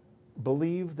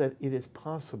 believe that it is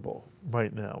possible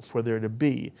right now for there to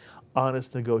be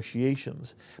honest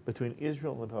negotiations between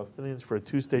Israel and the Palestinians for a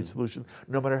two-state solution,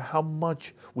 no matter how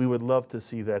much we would love to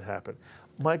see that happen.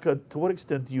 Micah, to what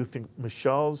extent do you think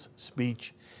Mishal's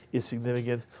speech is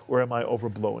significant, or am I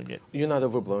overblowing it? You're not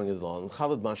overblowing it at all. And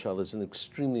Khalid Mashal is an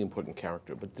extremely important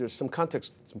character, but there's some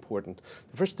context that's important.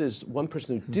 The first is one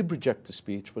person who did reject the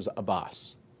speech was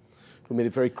Abbas, who made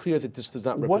it very clear that this does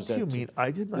not represent... What do you mean?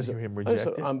 I did not hear him reject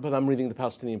it. But I'm reading the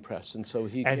Palestinian press, and so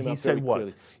he came out said very what?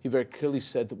 clearly. He very clearly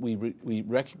said that we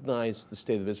recognize the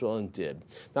state of Israel and did.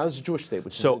 Not as a Jewish state,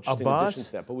 which is an interesting addition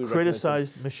to that, but we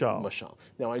criticized Mashal.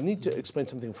 Now, I need to explain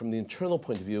something from the internal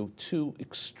point of view, two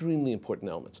extremely important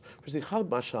elements. Firstly, Khalid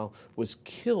Mashal was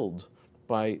killed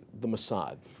by the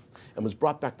Mossad and was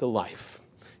brought back to life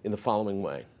in the following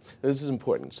way. Now, this is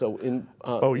important. So in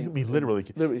you mean literally?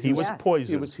 He was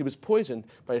poisoned. He was poisoned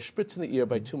by a spritz in the ear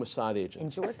by two Mossad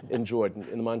agents. In Jordan,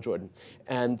 in Amman, Jordan.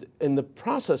 And in the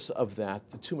process of that,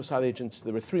 the two Mossad agents,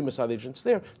 there were three Mossad agents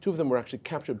there. Two of them were actually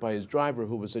captured by his driver,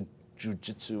 who was a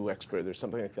jiu-jitsu expert or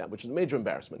something like that, which is a major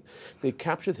embarrassment. They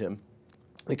captured him.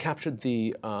 They captured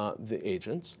the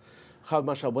agents. Khalid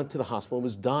Mashal went to the hospital and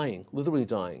was dying, literally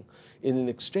dying. In an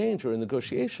exchange or in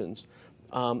negotiations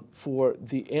for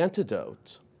the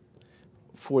antidote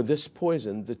for this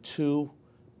poison, the two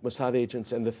Mossad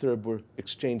agents and the third were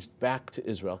exchanged back to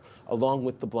Israel, along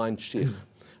with the blind sheikh,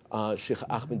 Sheikh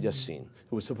Ahmed Yassin,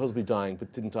 who was supposed to be dying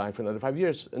but didn't die for another 5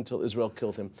 years until Israel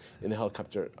killed him in the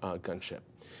helicopter gunship.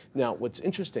 Now, what's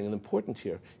interesting and important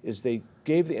here is they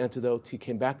gave the antidote, he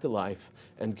came back to life,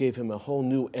 and gave him a whole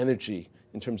new energy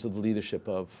in terms of the leadership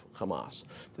of Hamas.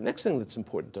 The next thing that's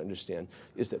important to understand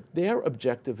is that their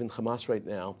objective in Hamas right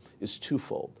now is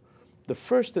twofold. The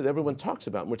first that everyone talks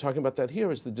about, and we're talking about that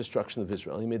here, is the destruction of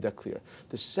Israel. He made that clear.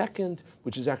 The second,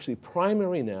 which is actually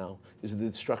primary now, is the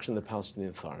destruction of the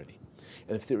Palestinian Authority.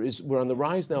 And if there is, we're on the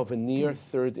rise now of a near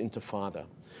third intifada,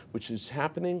 which is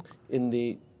happening in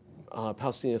the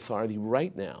Palestinian Authority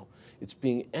right now. It's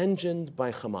being engined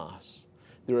by Hamas.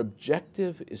 Their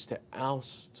objective is to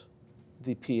oust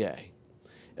the PA.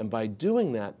 And by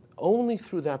doing that, only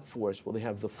through that force will they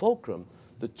have the fulcrum,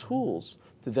 the tools,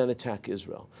 to then attack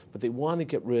Israel. But they want to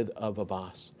get rid of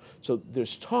Abbas. So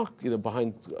there's talk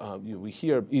behind, we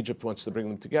hear Egypt wants to bring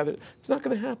them together. It's not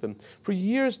going to happen. For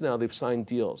years now, they've signed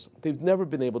deals. They've never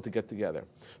been able to get together.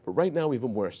 But right now,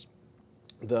 even worse.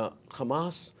 The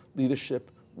Hamas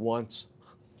leadership wants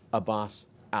Abbas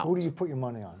out. Who do you put your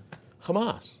money on?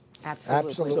 Hamas.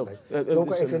 Absolutely.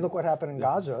 If you look what happened in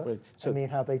Gaza, right. So, I mean,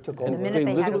 how they took over.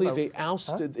 They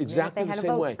ousted exactly the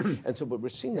same way. And so what we're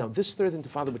seeing now, this third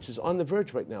intifada, which is on the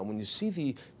verge right now, when you see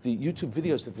the YouTube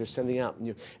videos that they're sending out,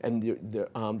 and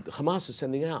Hamas is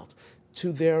sending out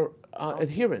to their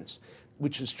adherents,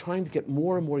 which is trying to get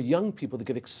more and more young people to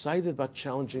get excited about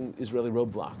challenging Israeli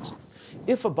roadblocks.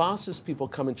 If Abbas's people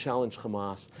come and challenge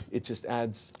Hamas, it just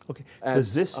adds,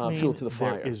 Does this mean fuel to the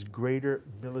fire. There is greater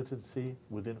militancy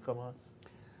within Hamas?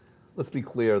 Let's be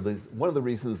clear. One of the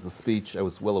reasons the speech, I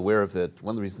was well aware of it,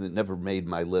 one of the reasons it never made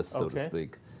my list, so to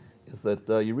speak, is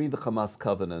that you read the Hamas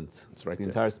covenant. It's right the there.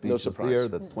 entire speech No is surprise. there.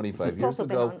 That's 25 years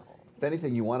ago. If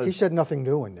anything you wanted... He said nothing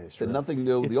new in this. Said really. nothing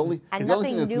new. The only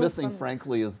thing that's missing, from...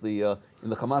 frankly, is the in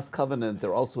the Hamas covenant,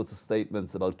 there are all sorts of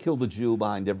statements about kill the Jew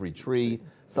behind every tree.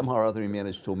 Somehow or other he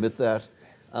managed to omit that.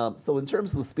 So in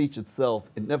terms of the speech itself,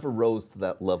 it never rose to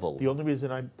that level. The only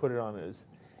reason I put it on is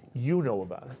you know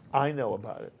about it. I know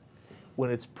about it. When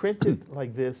it's printed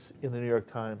like this in the New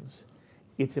York Times,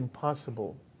 it's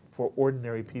impossible for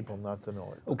ordinary people not to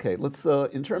know it. Okay, let's,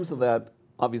 in terms of that,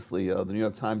 obviously the New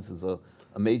York Times is a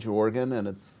major organ, and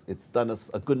it's done us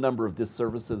a good number of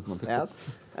disservices in the past.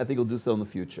 I think it'll do so in the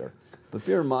future. But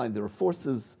bear in mind, there are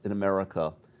forces in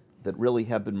America that really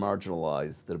have been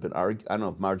marginalized, that have been, I don't know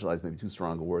if marginalized may be too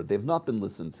strong a word, they've not been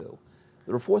listened to.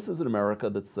 There are forces in America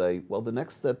that say, well, the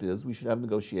next step is we should have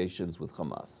negotiations with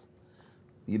Hamas.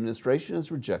 The administration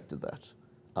has rejected that.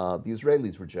 The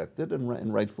Israelis rejected,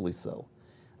 and rightfully so.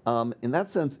 In that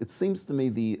sense, it seems to me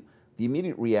the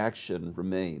immediate reaction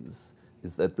remains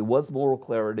is that there was moral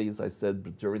clarity, as I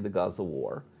said, during the Gaza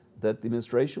war, that the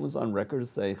administration was on record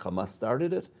saying Hamas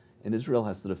started it, and Israel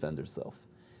has to defend herself.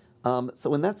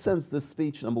 So in that sense, this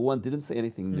speech, number one, didn't say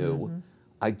anything new.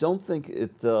 I don't think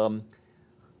it,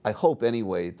 I hope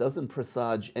anyway, it doesn't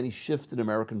presage any shift in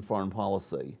American foreign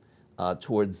policy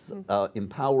towards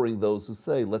empowering those who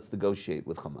say, let's negotiate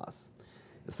with Hamas.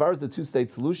 As far as the two-state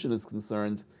solution is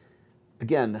concerned,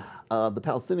 again, the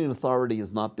Palestinian Authority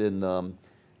has not given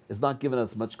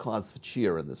us much cause for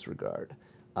cheer in this regard.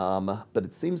 But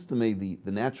it seems to me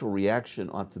the natural reaction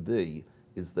ought to be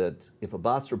is that if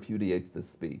Abbas repudiates this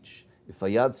speech, if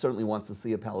Fayyad certainly wants to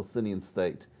see a Palestinian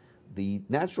state, The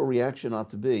natural reaction ought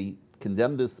to be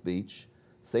condemn this speech,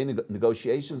 say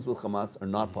negotiations with Hamas are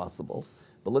not possible,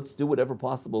 but let's do whatever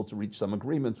possible to reach some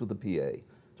agreement with the PA.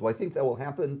 Do I think that will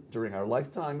happen during our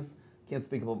lifetimes? Can't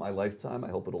speak about my lifetime. I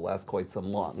hope it'll last quite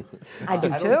some long. I do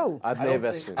too. I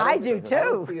do too. I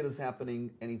don't see it as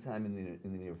happening anytime in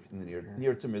the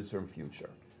near to midterm future.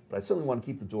 But I certainly want to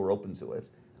keep the door open to it.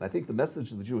 And I think the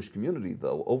message of the Jewish community,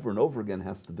 though, over and over again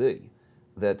has to be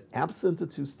that absent a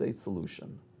two-state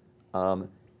solution,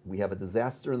 we have a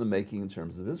disaster in the making in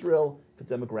terms of Israel for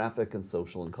demographic and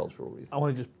social and cultural reasons. I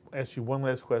want to just ask you one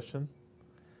last question.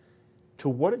 To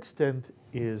what extent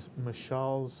is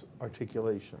Mishal's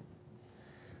articulation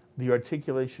the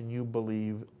articulation you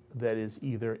believe that is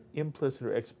either implicit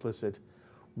or explicit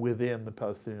within the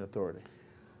Palestinian Authority?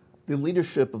 The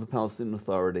leadership of the Palestinian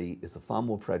Authority is a far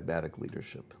more pragmatic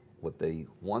leadership. What they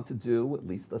want to do, at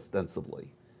least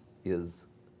ostensibly, is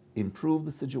improve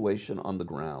the situation on the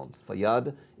ground.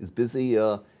 Fayyad is busy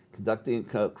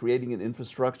creating an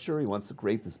infrastructure. He wants to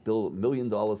create this $1 million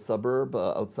suburb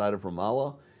outside of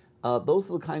Ramallah. Those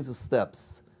are the kinds of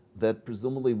steps that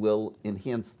presumably will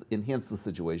enhance the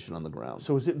situation on the ground.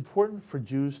 So is it important for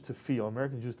Jews to feel,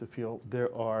 American Jews to feel,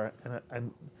 there are,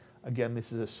 and again,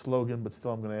 this is a slogan, but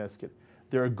still I'm going to ask it,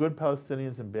 there are good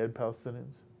Palestinians and bad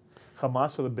Palestinians?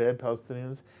 Hamas are the bad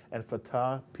Palestinians, and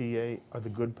Fatah, PA, are the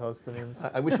good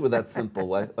Palestinians? I wish it were that simple.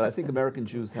 What I think American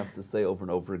Jews have to say over and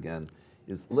over again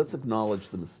is, let's acknowledge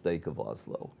the mistake of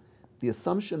Oslo. The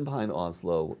assumption behind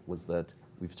Oslo was that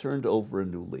we've turned over a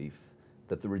new leaf,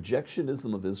 that the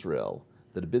rejectionism of Israel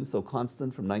that had been so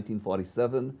constant from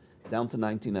 1947 down to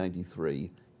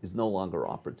 1993 is no longer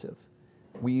operative.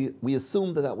 We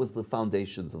assumed that was the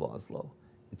foundations of Oslo.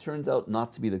 It turns out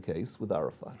not to be the case with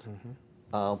Arafat.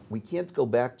 We can't go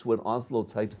back to an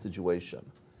Oslo-type situation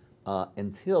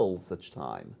until such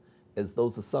time as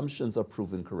those assumptions are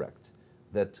proven correct,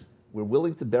 that we're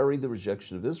willing to bury the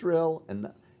rejection of Israel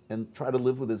and try to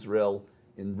live with Israel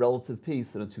in relative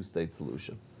peace in a two-state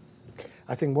solution.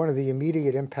 I think one of the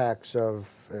immediate impacts of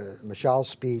Mishal's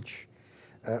speech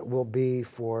will be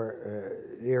for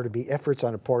there to be efforts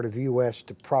on the part of the U.S.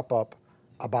 to prop up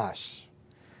Abbas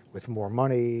with more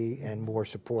money and more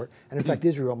support. And in fact,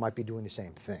 Israel might be doing the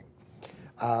same thing.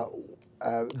 How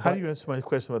do you answer my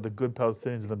question about the good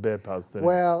Palestinians and the bad Palestinians?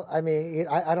 Well, I mean,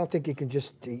 I don't think you can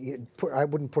just I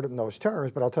wouldn't put it in those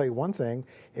terms, but I'll tell you one thing.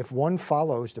 If one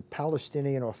follows the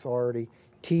Palestinian Authority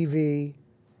TV,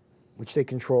 which they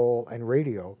control, and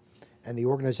radio, and the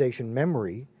organization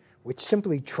Memory, which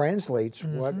simply translates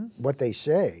what they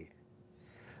say,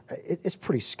 it's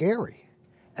pretty scary.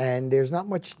 And there's not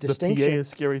much distinction. The PA is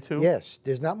scary too? Yes,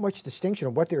 there's not much distinction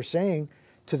of what they're saying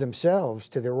to themselves,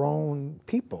 to their own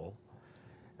people.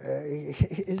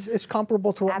 It's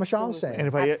comparable to what Mishal's saying. And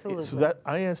if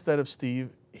I asked that of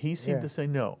Steve, he seemed to say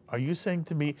no. Are you saying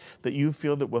to me that you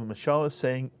feel that what Mishal is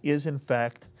saying is in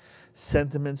fact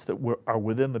sentiments that are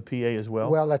within the PA as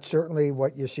well? Well, that's certainly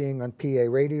what you're seeing on PA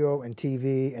radio and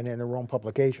TV and in their own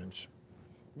publications.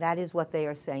 That is what they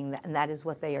are saying, and that is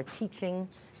what they are teaching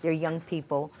their young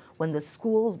people. When the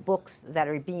school books that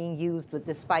are being used,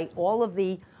 despite all of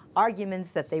the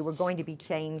arguments that they were going to be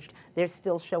changed, they're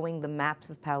still showing the maps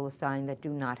of Palestine that do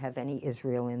not have any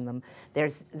Israel in them.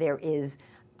 There is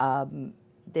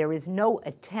no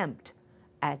attempt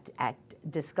at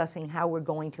discussing how we're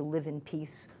going to live in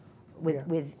peace with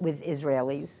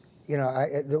Israelis. You know,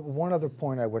 one other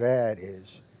point I would add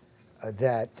is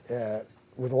that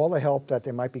with all the help that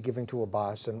they might be giving to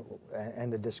Abbas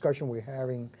and the discussion we're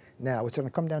having now, it's going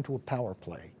to come down to a power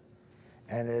play.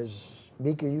 And as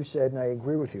Micah, you said, and I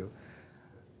agree with you,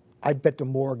 I'd bet the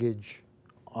mortgage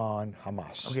on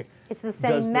Hamas. Okay. It's the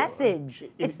same message.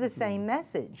 It's the same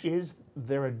message. Is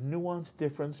there a nuanced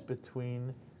difference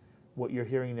between what you're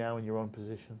hearing now and your own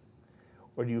position?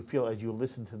 Or do you feel as you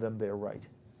listen to them, they're right?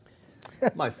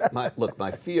 Look,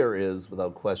 my fear is,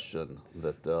 without question,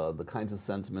 that the kinds of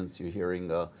sentiments you're hearing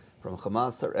from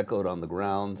Hamas are echoed on the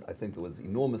ground. I think there was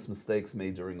enormous mistakes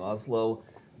made during Oslo,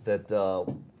 that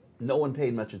no one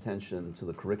paid much attention to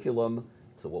the curriculum,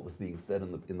 to what was being said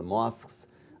in the mosques.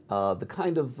 The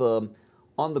kind of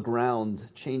on-the-ground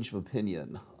change of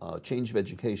opinion, change of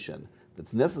education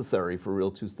that's necessary for a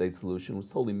real two-state solution was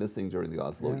totally missing during the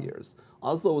Oslo years.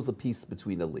 Oslo was a peace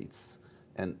between elites.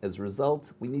 And as a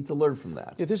result, we need to learn from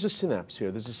that. Yeah, there's a synapse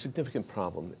here. There's a significant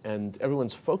problem, and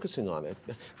everyone's focusing on it.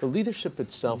 The leadership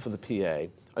itself of the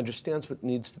PA understands what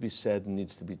needs to be said and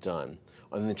needs to be done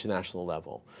on an international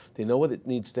level. They know what it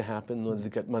needs to happen in order to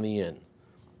get money in.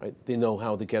 Right? They know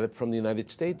how to get it from the United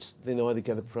States. They know how to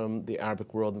get it from the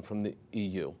Arabic world and from the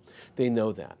EU. They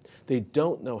know that. They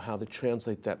don't know how to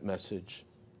translate that message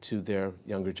to their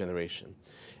younger generation.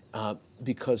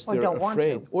 Because Or they're don't want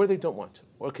afraid, to. or they don't want to.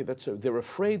 Okay, that's true. They're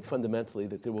afraid fundamentally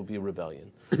that there will be a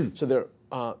rebellion, so they're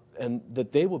and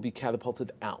that they will be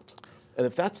catapulted out. And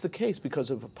if that's the case,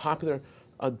 because of a popular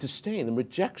disdain and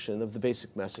rejection of the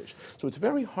basic message, so it's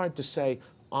very hard to say,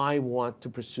 I want to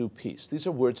pursue peace. These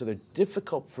are words that are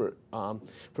difficult for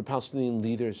Palestinian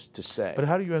leaders to say. But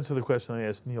how do you answer the question I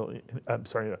asked Neal? I'm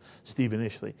sorry, Steve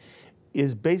initially.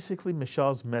 Is basically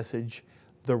Mishal's message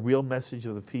the real message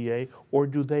of the PA, or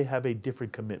do they have a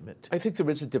different commitment? I think there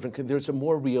is a different. There's a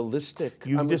more realistic.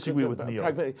 You disagree with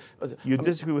Neal. You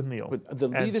disagree with Neal. The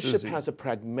leadership Susie. has a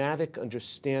pragmatic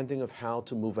understanding of how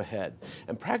to move ahead,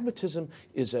 and pragmatism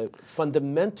is a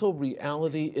fundamental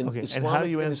reality in Islamic. And how do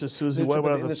you answer Susie? What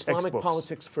about in the Islamic textbooks?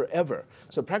 politics forever?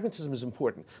 So pragmatism is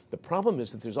important. The problem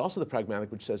is that there's also the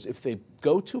pragmatic, which says if they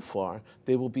go too far,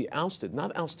 they will be ousted.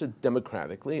 Not ousted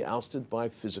democratically, ousted by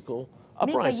physical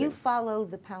Micah, uprising. you follow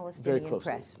the Palestinian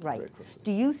closely, press, right? very closely.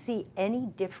 Do you see any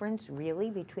difference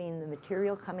really between the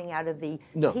material coming out of the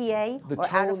No. PA or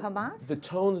out of Hamas? The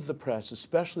tone of the press,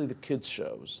 especially the kids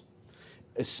shows,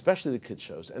 and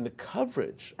the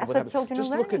coverage That's of what what happened. children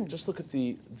Just are look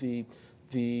learning.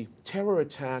 at the terror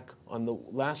attack on the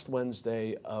last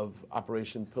Wednesday of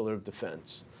Operation Pillar of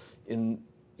Defense in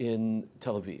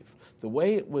Tel Aviv. The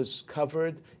way it was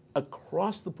covered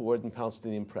across the board in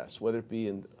Palestinian press, whether it be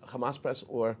in Hamas press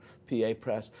or PA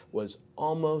press, was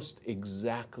almost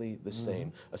exactly the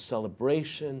same. A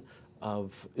celebration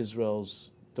of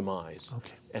Israel's demise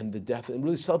and the death, and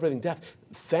really celebrating death.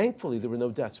 Thankfully, there were no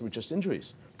deaths, there were just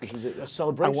injuries. This was a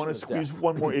celebration I want to of squeeze death.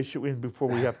 one more issue in before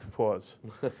we have to pause.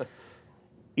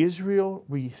 Israel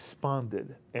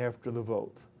responded after the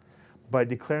vote by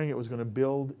declaring it was going to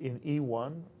build in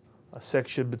E1 a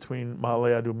section between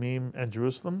Ma'ale Adumim and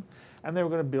Jerusalem, and they were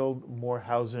going to build more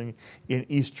housing in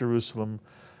East Jerusalem.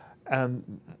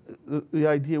 And the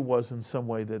idea was in some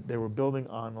way that they were building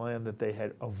on land that they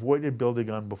had avoided building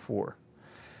on before.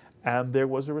 And there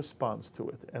was a response to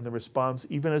it. And the response,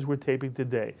 even as we're taping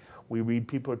today, we read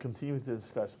people are continuing to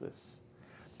discuss this.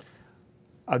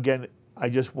 Again, I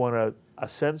just want a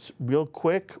sense real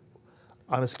quick,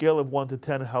 on a scale of 1 to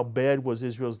 10, how bad was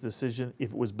Israel's decision,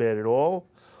 if it was bad at all?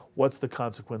 What's the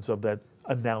consequence of that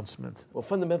announcement? Well,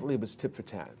 fundamentally, it was tit for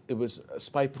tat. It was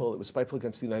spiteful. It was spiteful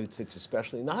against the United States,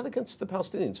 especially, not against the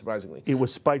Palestinians, surprisingly. It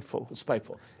was spiteful. It was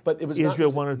spiteful. But it was Israel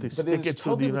not, wanted to but stick it to the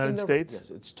totally United within States?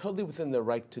 Yes, it's totally within their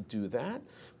right to do that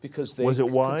because they Was it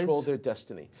wise? control their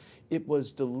destiny. It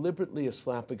was deliberately a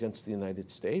slap against the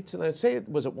United States. And I'd say,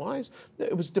 was it wise?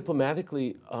 It was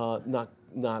diplomatically not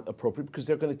appropriate because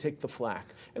they're going to take the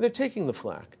flak. And they're taking the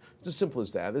flak. It's as simple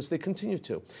as that, as they continue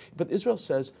to. But Israel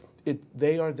says,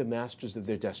 they are the masters of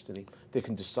their destiny. They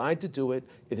can decide to do it.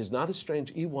 It is not a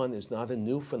strange, E1 is not a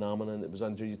new phenomenon. It was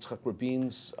under Yitzhak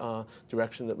Rabin's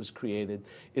direction that was created.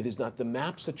 It is not the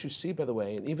maps that you see, by the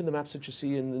way, and even the maps that you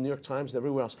see in the New York Times and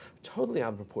everywhere else, totally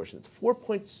out of proportion. It's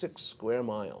 4.6 square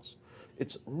miles.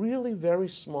 It's really very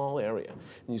small area.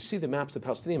 And you see the maps, the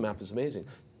Palestinian map is amazing.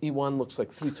 E1 looks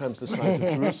like 3 times the size of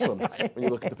Jerusalem when you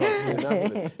look at the Palestinian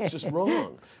map of it. It's just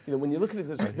wrong. You know, when you look at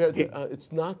it,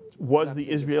 it's not. Was the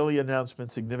Israeli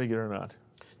announcement significant or not?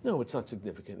 No, it's not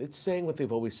significant. It's saying what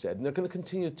they've always said, and they're going to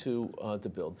continue to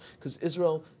build because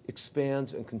Israel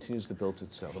expands and continues to build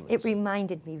its settlements. It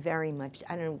reminded me very much.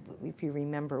 I don't know if you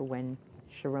remember when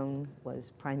Sharon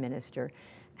was prime minister,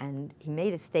 and he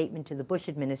made a statement to the Bush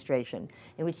administration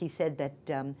in which he said that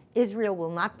Israel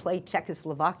will not play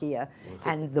Czechoslovakia,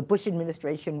 and the Bush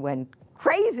administration went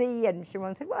crazy, and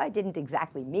Sharon said, well, I didn't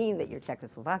exactly mean that you're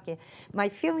Czechoslovakia. My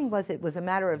feeling was it was a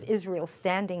matter of Israel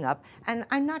standing up, and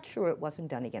I'm not sure it wasn't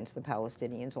done against the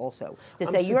Palestinians also, to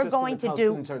say you're going to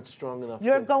do, Palestinians aren't strong enough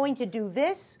you're to, going to do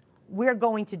this, we're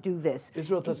going to do this.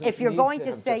 Israel doesn't if you're need going to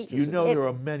to have say, justice. You know if- there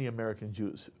are many American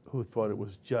Jews who thought it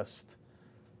was just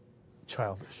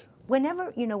childish.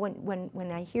 Whenever, you know,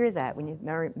 when I hear that, when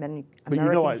many But you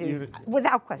American know Jews, you-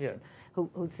 without question, Yeah.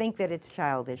 who think that it's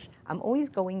childish, I'm always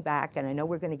going back, and I know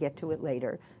we're going to get to it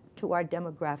later, to our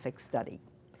demographic study.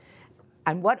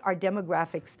 And what our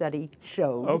demographic study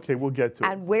showed. Okay, we'll get to it.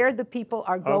 And where the people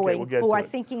are going we'll get who to are it.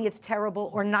 thinking it's terrible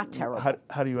or not terrible.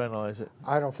 How do you analyze it?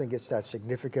 I don't think it's that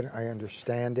significant. I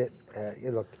understand it.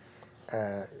 Look,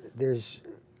 there's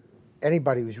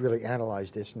anybody who's really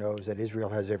analyzed this knows that Israel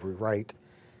has every right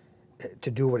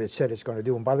to do what it said it's going to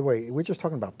do. And by the way, we're just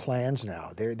talking about plans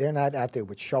now. They're not out there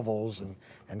with shovels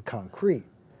and concrete.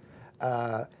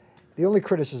 The only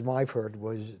criticism I've heard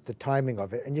was the timing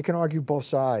of it, and you can argue both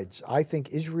sides. I think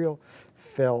Israel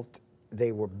felt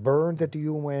they were burned at the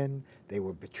UN, they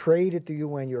were betrayed at the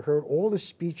UN. You heard all the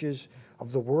speeches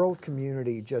of the world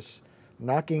community just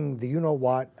knocking the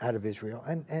you-know-what out of Israel.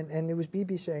 And it was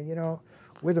Bibi saying, you know,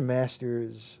 we're the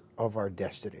masters of our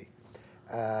destiny.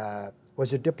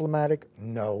 Was it diplomatic?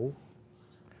 No.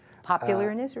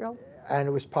 Popular in Israel? And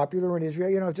it was popular in Israel,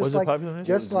 you know, just Was it like, popular in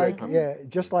Israel?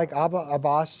 just like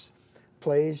Abbas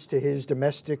plays to his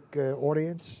domestic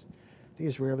audience. The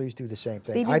Israelis do the same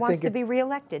thing. Bibi wants to be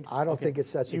reelected. I don't think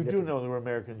it's that You significant. do know there were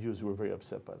American Jews who were very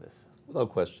upset by this. Without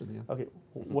question, yeah. Okay,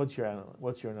 what's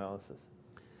your analysis?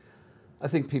 I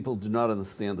think people do not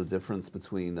understand the difference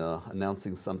between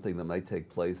announcing something that might take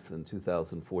place in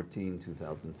 2014,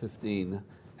 2015,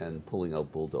 and pulling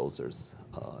out bulldozers.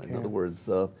 In other words,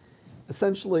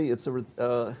 essentially, it's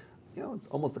it's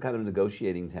almost a kind of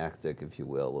negotiating tactic, if you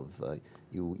will, of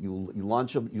you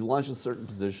launch a certain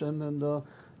position, and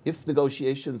if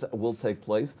negotiations will take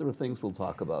place, there are things we'll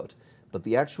talk about. But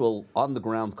the actual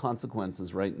on-the-ground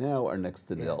consequences right now are next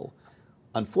to nil.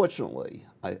 Unfortunately,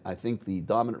 I think the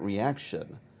dominant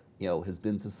reaction, has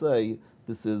been to say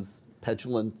this is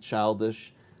petulant,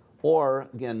 childish, or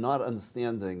again, not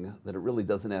understanding that it really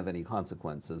doesn't have any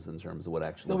consequences in terms of what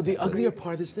actually. No, the uglier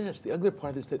part is this. The uglier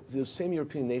part is that those same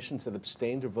European nations that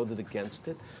abstained or voted against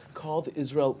it called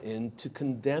Israel in to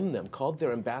condemn them, called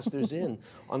their ambassadors in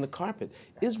on the carpet.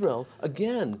 Israel,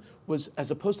 again, was, as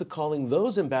opposed to calling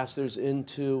those ambassadors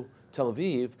into Tel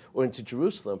Aviv or into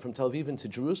Jerusalem, from Tel Aviv into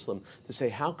Jerusalem, to say,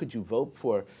 how could you vote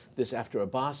for this after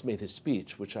Abbas made his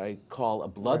speech, which I call a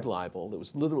blood libel. It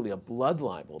was literally a blood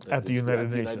libel. At the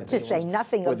United Nations. To say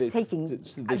nothing of taking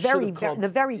the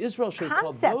very Israel should have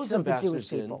called those of the Jewish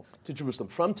ambassadors in people to Jerusalem,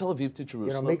 from Tel Aviv to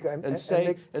Jerusalem, Micah,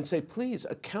 and say, please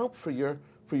account for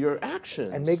your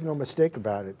actions. And make no mistake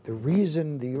about it, the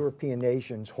reason the European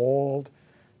nations hauled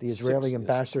the Israeli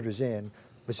ambassadors in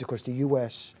was because the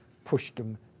U.S. pushed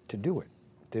them to do it.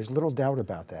 There's little doubt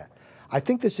about that. I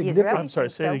think the significant. I'm sorry,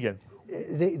 say it again.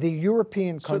 The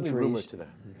European countries. Certainly rumor to that.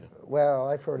 Well,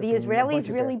 I've heard. The Israelis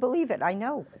really believe it. I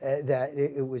know. That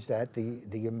it was that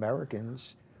the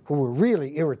Americans, who were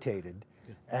really irritated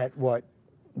at what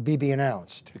Bibi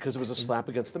announced, because it was a slap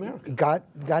against America,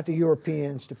 got the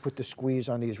Europeans to put the squeeze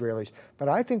on the Israelis. But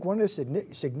I think one of the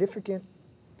significant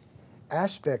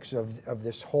aspects of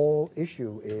this whole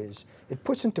issue is it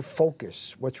puts into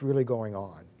focus what's really going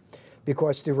on.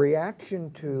 Because the reaction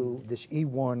to this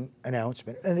E1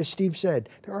 announcement, and as Steve said,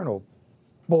 there are no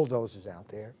bulldozers out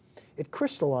there, it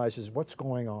crystallizes what's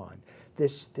going on.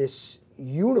 This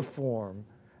uniform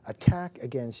attack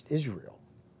against Israel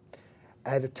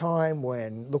at a time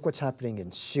when, look what's happening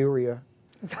in Syria,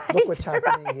 look what's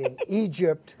happening in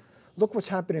Egypt, look what's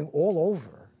happening all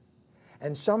over.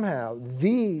 And somehow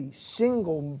the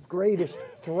single greatest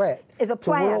threat to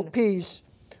world peace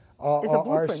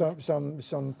are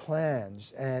some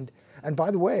plans. And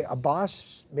by the way,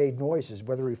 Abbas made noises.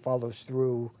 Whether he follows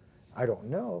through, I don't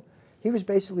know. He was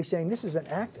basically saying this is an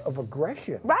act of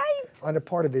aggression on the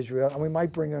part of Israel, and we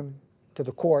might bring him to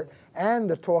the court. And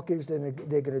the talk is that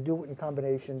they're going to do it in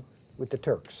combination with the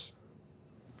Turks.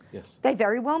 Yes. They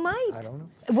very well might. I don't know.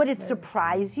 Would it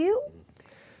surprise you?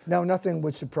 No, nothing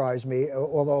would surprise me,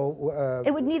 although...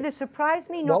 it would neither surprise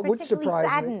me nor particularly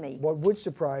sadden me. What would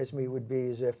surprise me would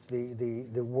be as if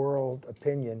the world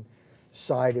opinion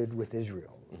sided with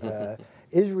Israel.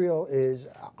 Israel is,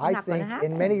 I think,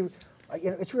 in many...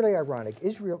 it's really ironic.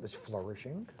 Israel is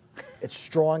flourishing. It's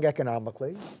strong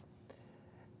economically.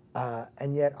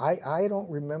 And yet, I don't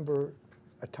remember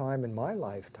a time in my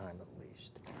lifetime, at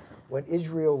least, when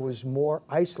Israel was more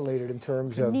isolated in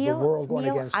terms of the world going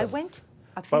against them. I went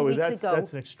a few weeks ago.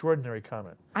 That's an extraordinary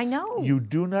comment. I know. You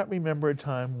do not remember a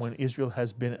time when Israel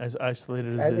has been as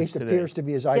isolated as it is today. At least appears to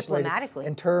be as isolated.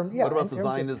 Diplomatically. What about the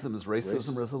Zionism as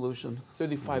racism resolution?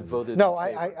 35 voted. No,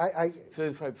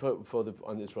 35 voted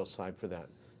on Israel's side for that,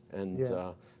 and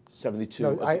 72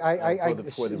 no,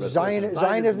 voted for the resolution.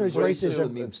 Zionism is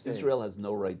racism. Means Israel has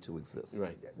no right to exist.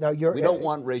 Right. Now, we don't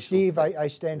want racial Steve, states. I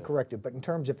stand corrected, but in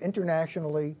terms of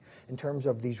internationally, in terms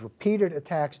of these repeated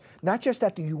attacks, not just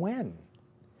at the UN,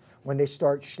 when they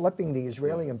start schlepping the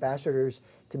Israeli ambassadors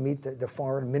to meet the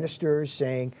foreign ministers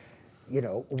saying,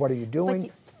 what are you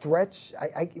doing? Threats.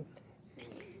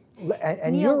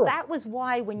 And Neal, Europe. that was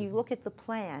why when you look at the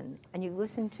plan and you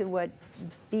listen to what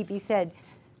Bibi said,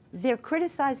 they're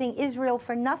criticizing Israel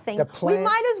for nothing. We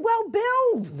might as well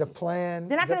build. The plan.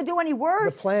 They're not going to do any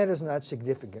worse. The plan is not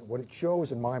significant. What it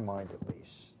shows, in my mind at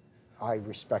least, I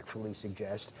respectfully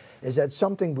suggest, is that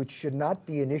something which should not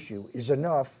be an issue is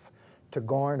enough to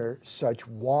garner such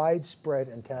widespread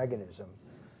antagonism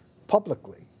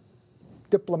publicly,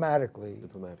 diplomatically.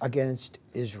 Against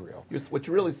Israel. What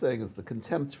you're really saying is the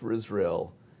contempt for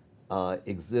Israel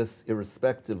exists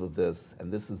irrespective of this,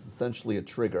 and this is essentially a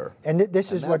trigger. And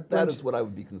this is what that brings, is what I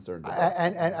would be concerned about.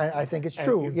 and I think it's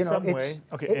true. In You know, some it's, way,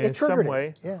 okay, it, and in some triggered way,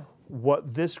 it. Yeah.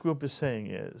 what this group is saying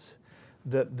is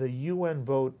that the UN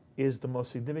vote is the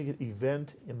most significant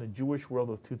event in the Jewish world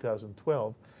of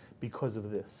 2012 because of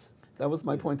this. That was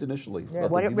my point initially. It's Yeah.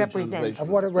 about What the it represents. demutualization. Of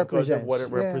what it Because represents. of what it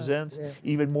Yeah, represents, yeah.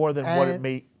 even more than what it And-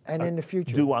 may and in the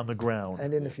future. do on the ground.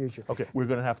 And in the future. Okay, we're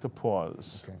going to have to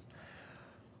pause. Okay.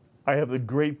 I have the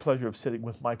great pleasure of sitting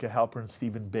with Micah Halpern,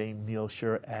 Stephen Bayme, Neal,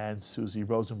 Sher, and Susie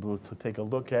Rosenbluth to take a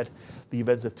look at the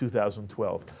events of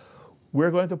 2012. We're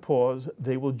going to pause.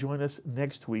 They will join us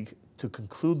next week to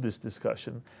conclude this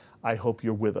discussion. I hope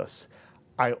you're with us.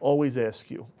 I always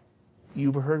ask you,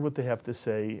 you've heard what they have to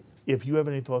say. If you have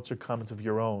any thoughts or comments of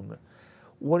your own,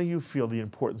 what do you feel the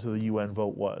importance of the UN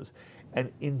vote was?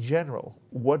 And in general,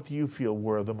 what do you feel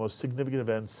were the most significant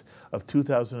events of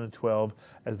 2012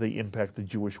 as they impact the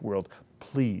Jewish world?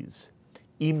 Please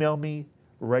email me,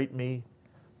 write me,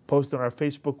 post on our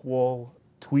Facebook wall,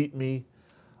 tweet me.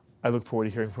 I look forward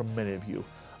to hearing from many of you.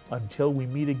 Until we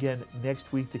meet again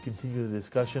next week to continue the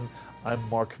discussion, I'm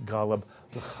Mark Golub.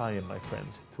 L'chaim, my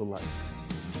friends, to life.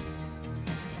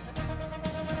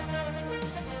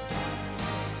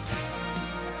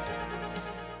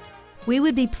 We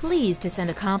would be pleased to send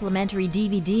a complimentary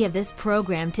DVD of this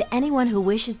program to anyone who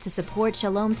wishes to support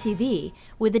Shalom TV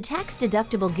with a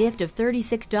tax-deductible gift of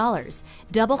 $36,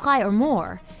 double chai or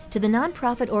more, to the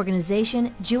nonprofit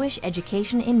organization Jewish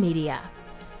Education in Media.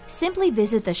 Simply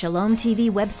visit the Shalom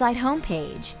TV website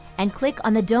homepage and click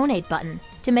on the Donate button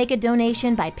to make a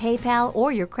donation by PayPal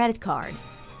or your credit card.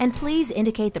 And please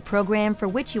indicate the program for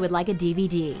which you would like a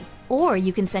DVD. Or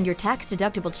you can send your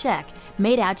tax-deductible check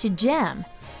made out to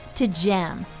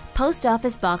GEM, Post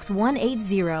Office Box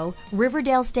 180,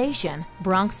 Riverdale Station,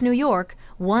 Bronx, New York,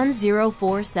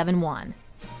 10471.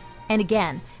 And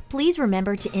again, please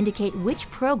remember to indicate which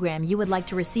program you would like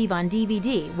to receive on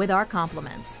DVD with our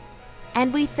compliments.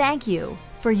 And we thank you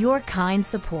for your kind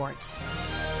support.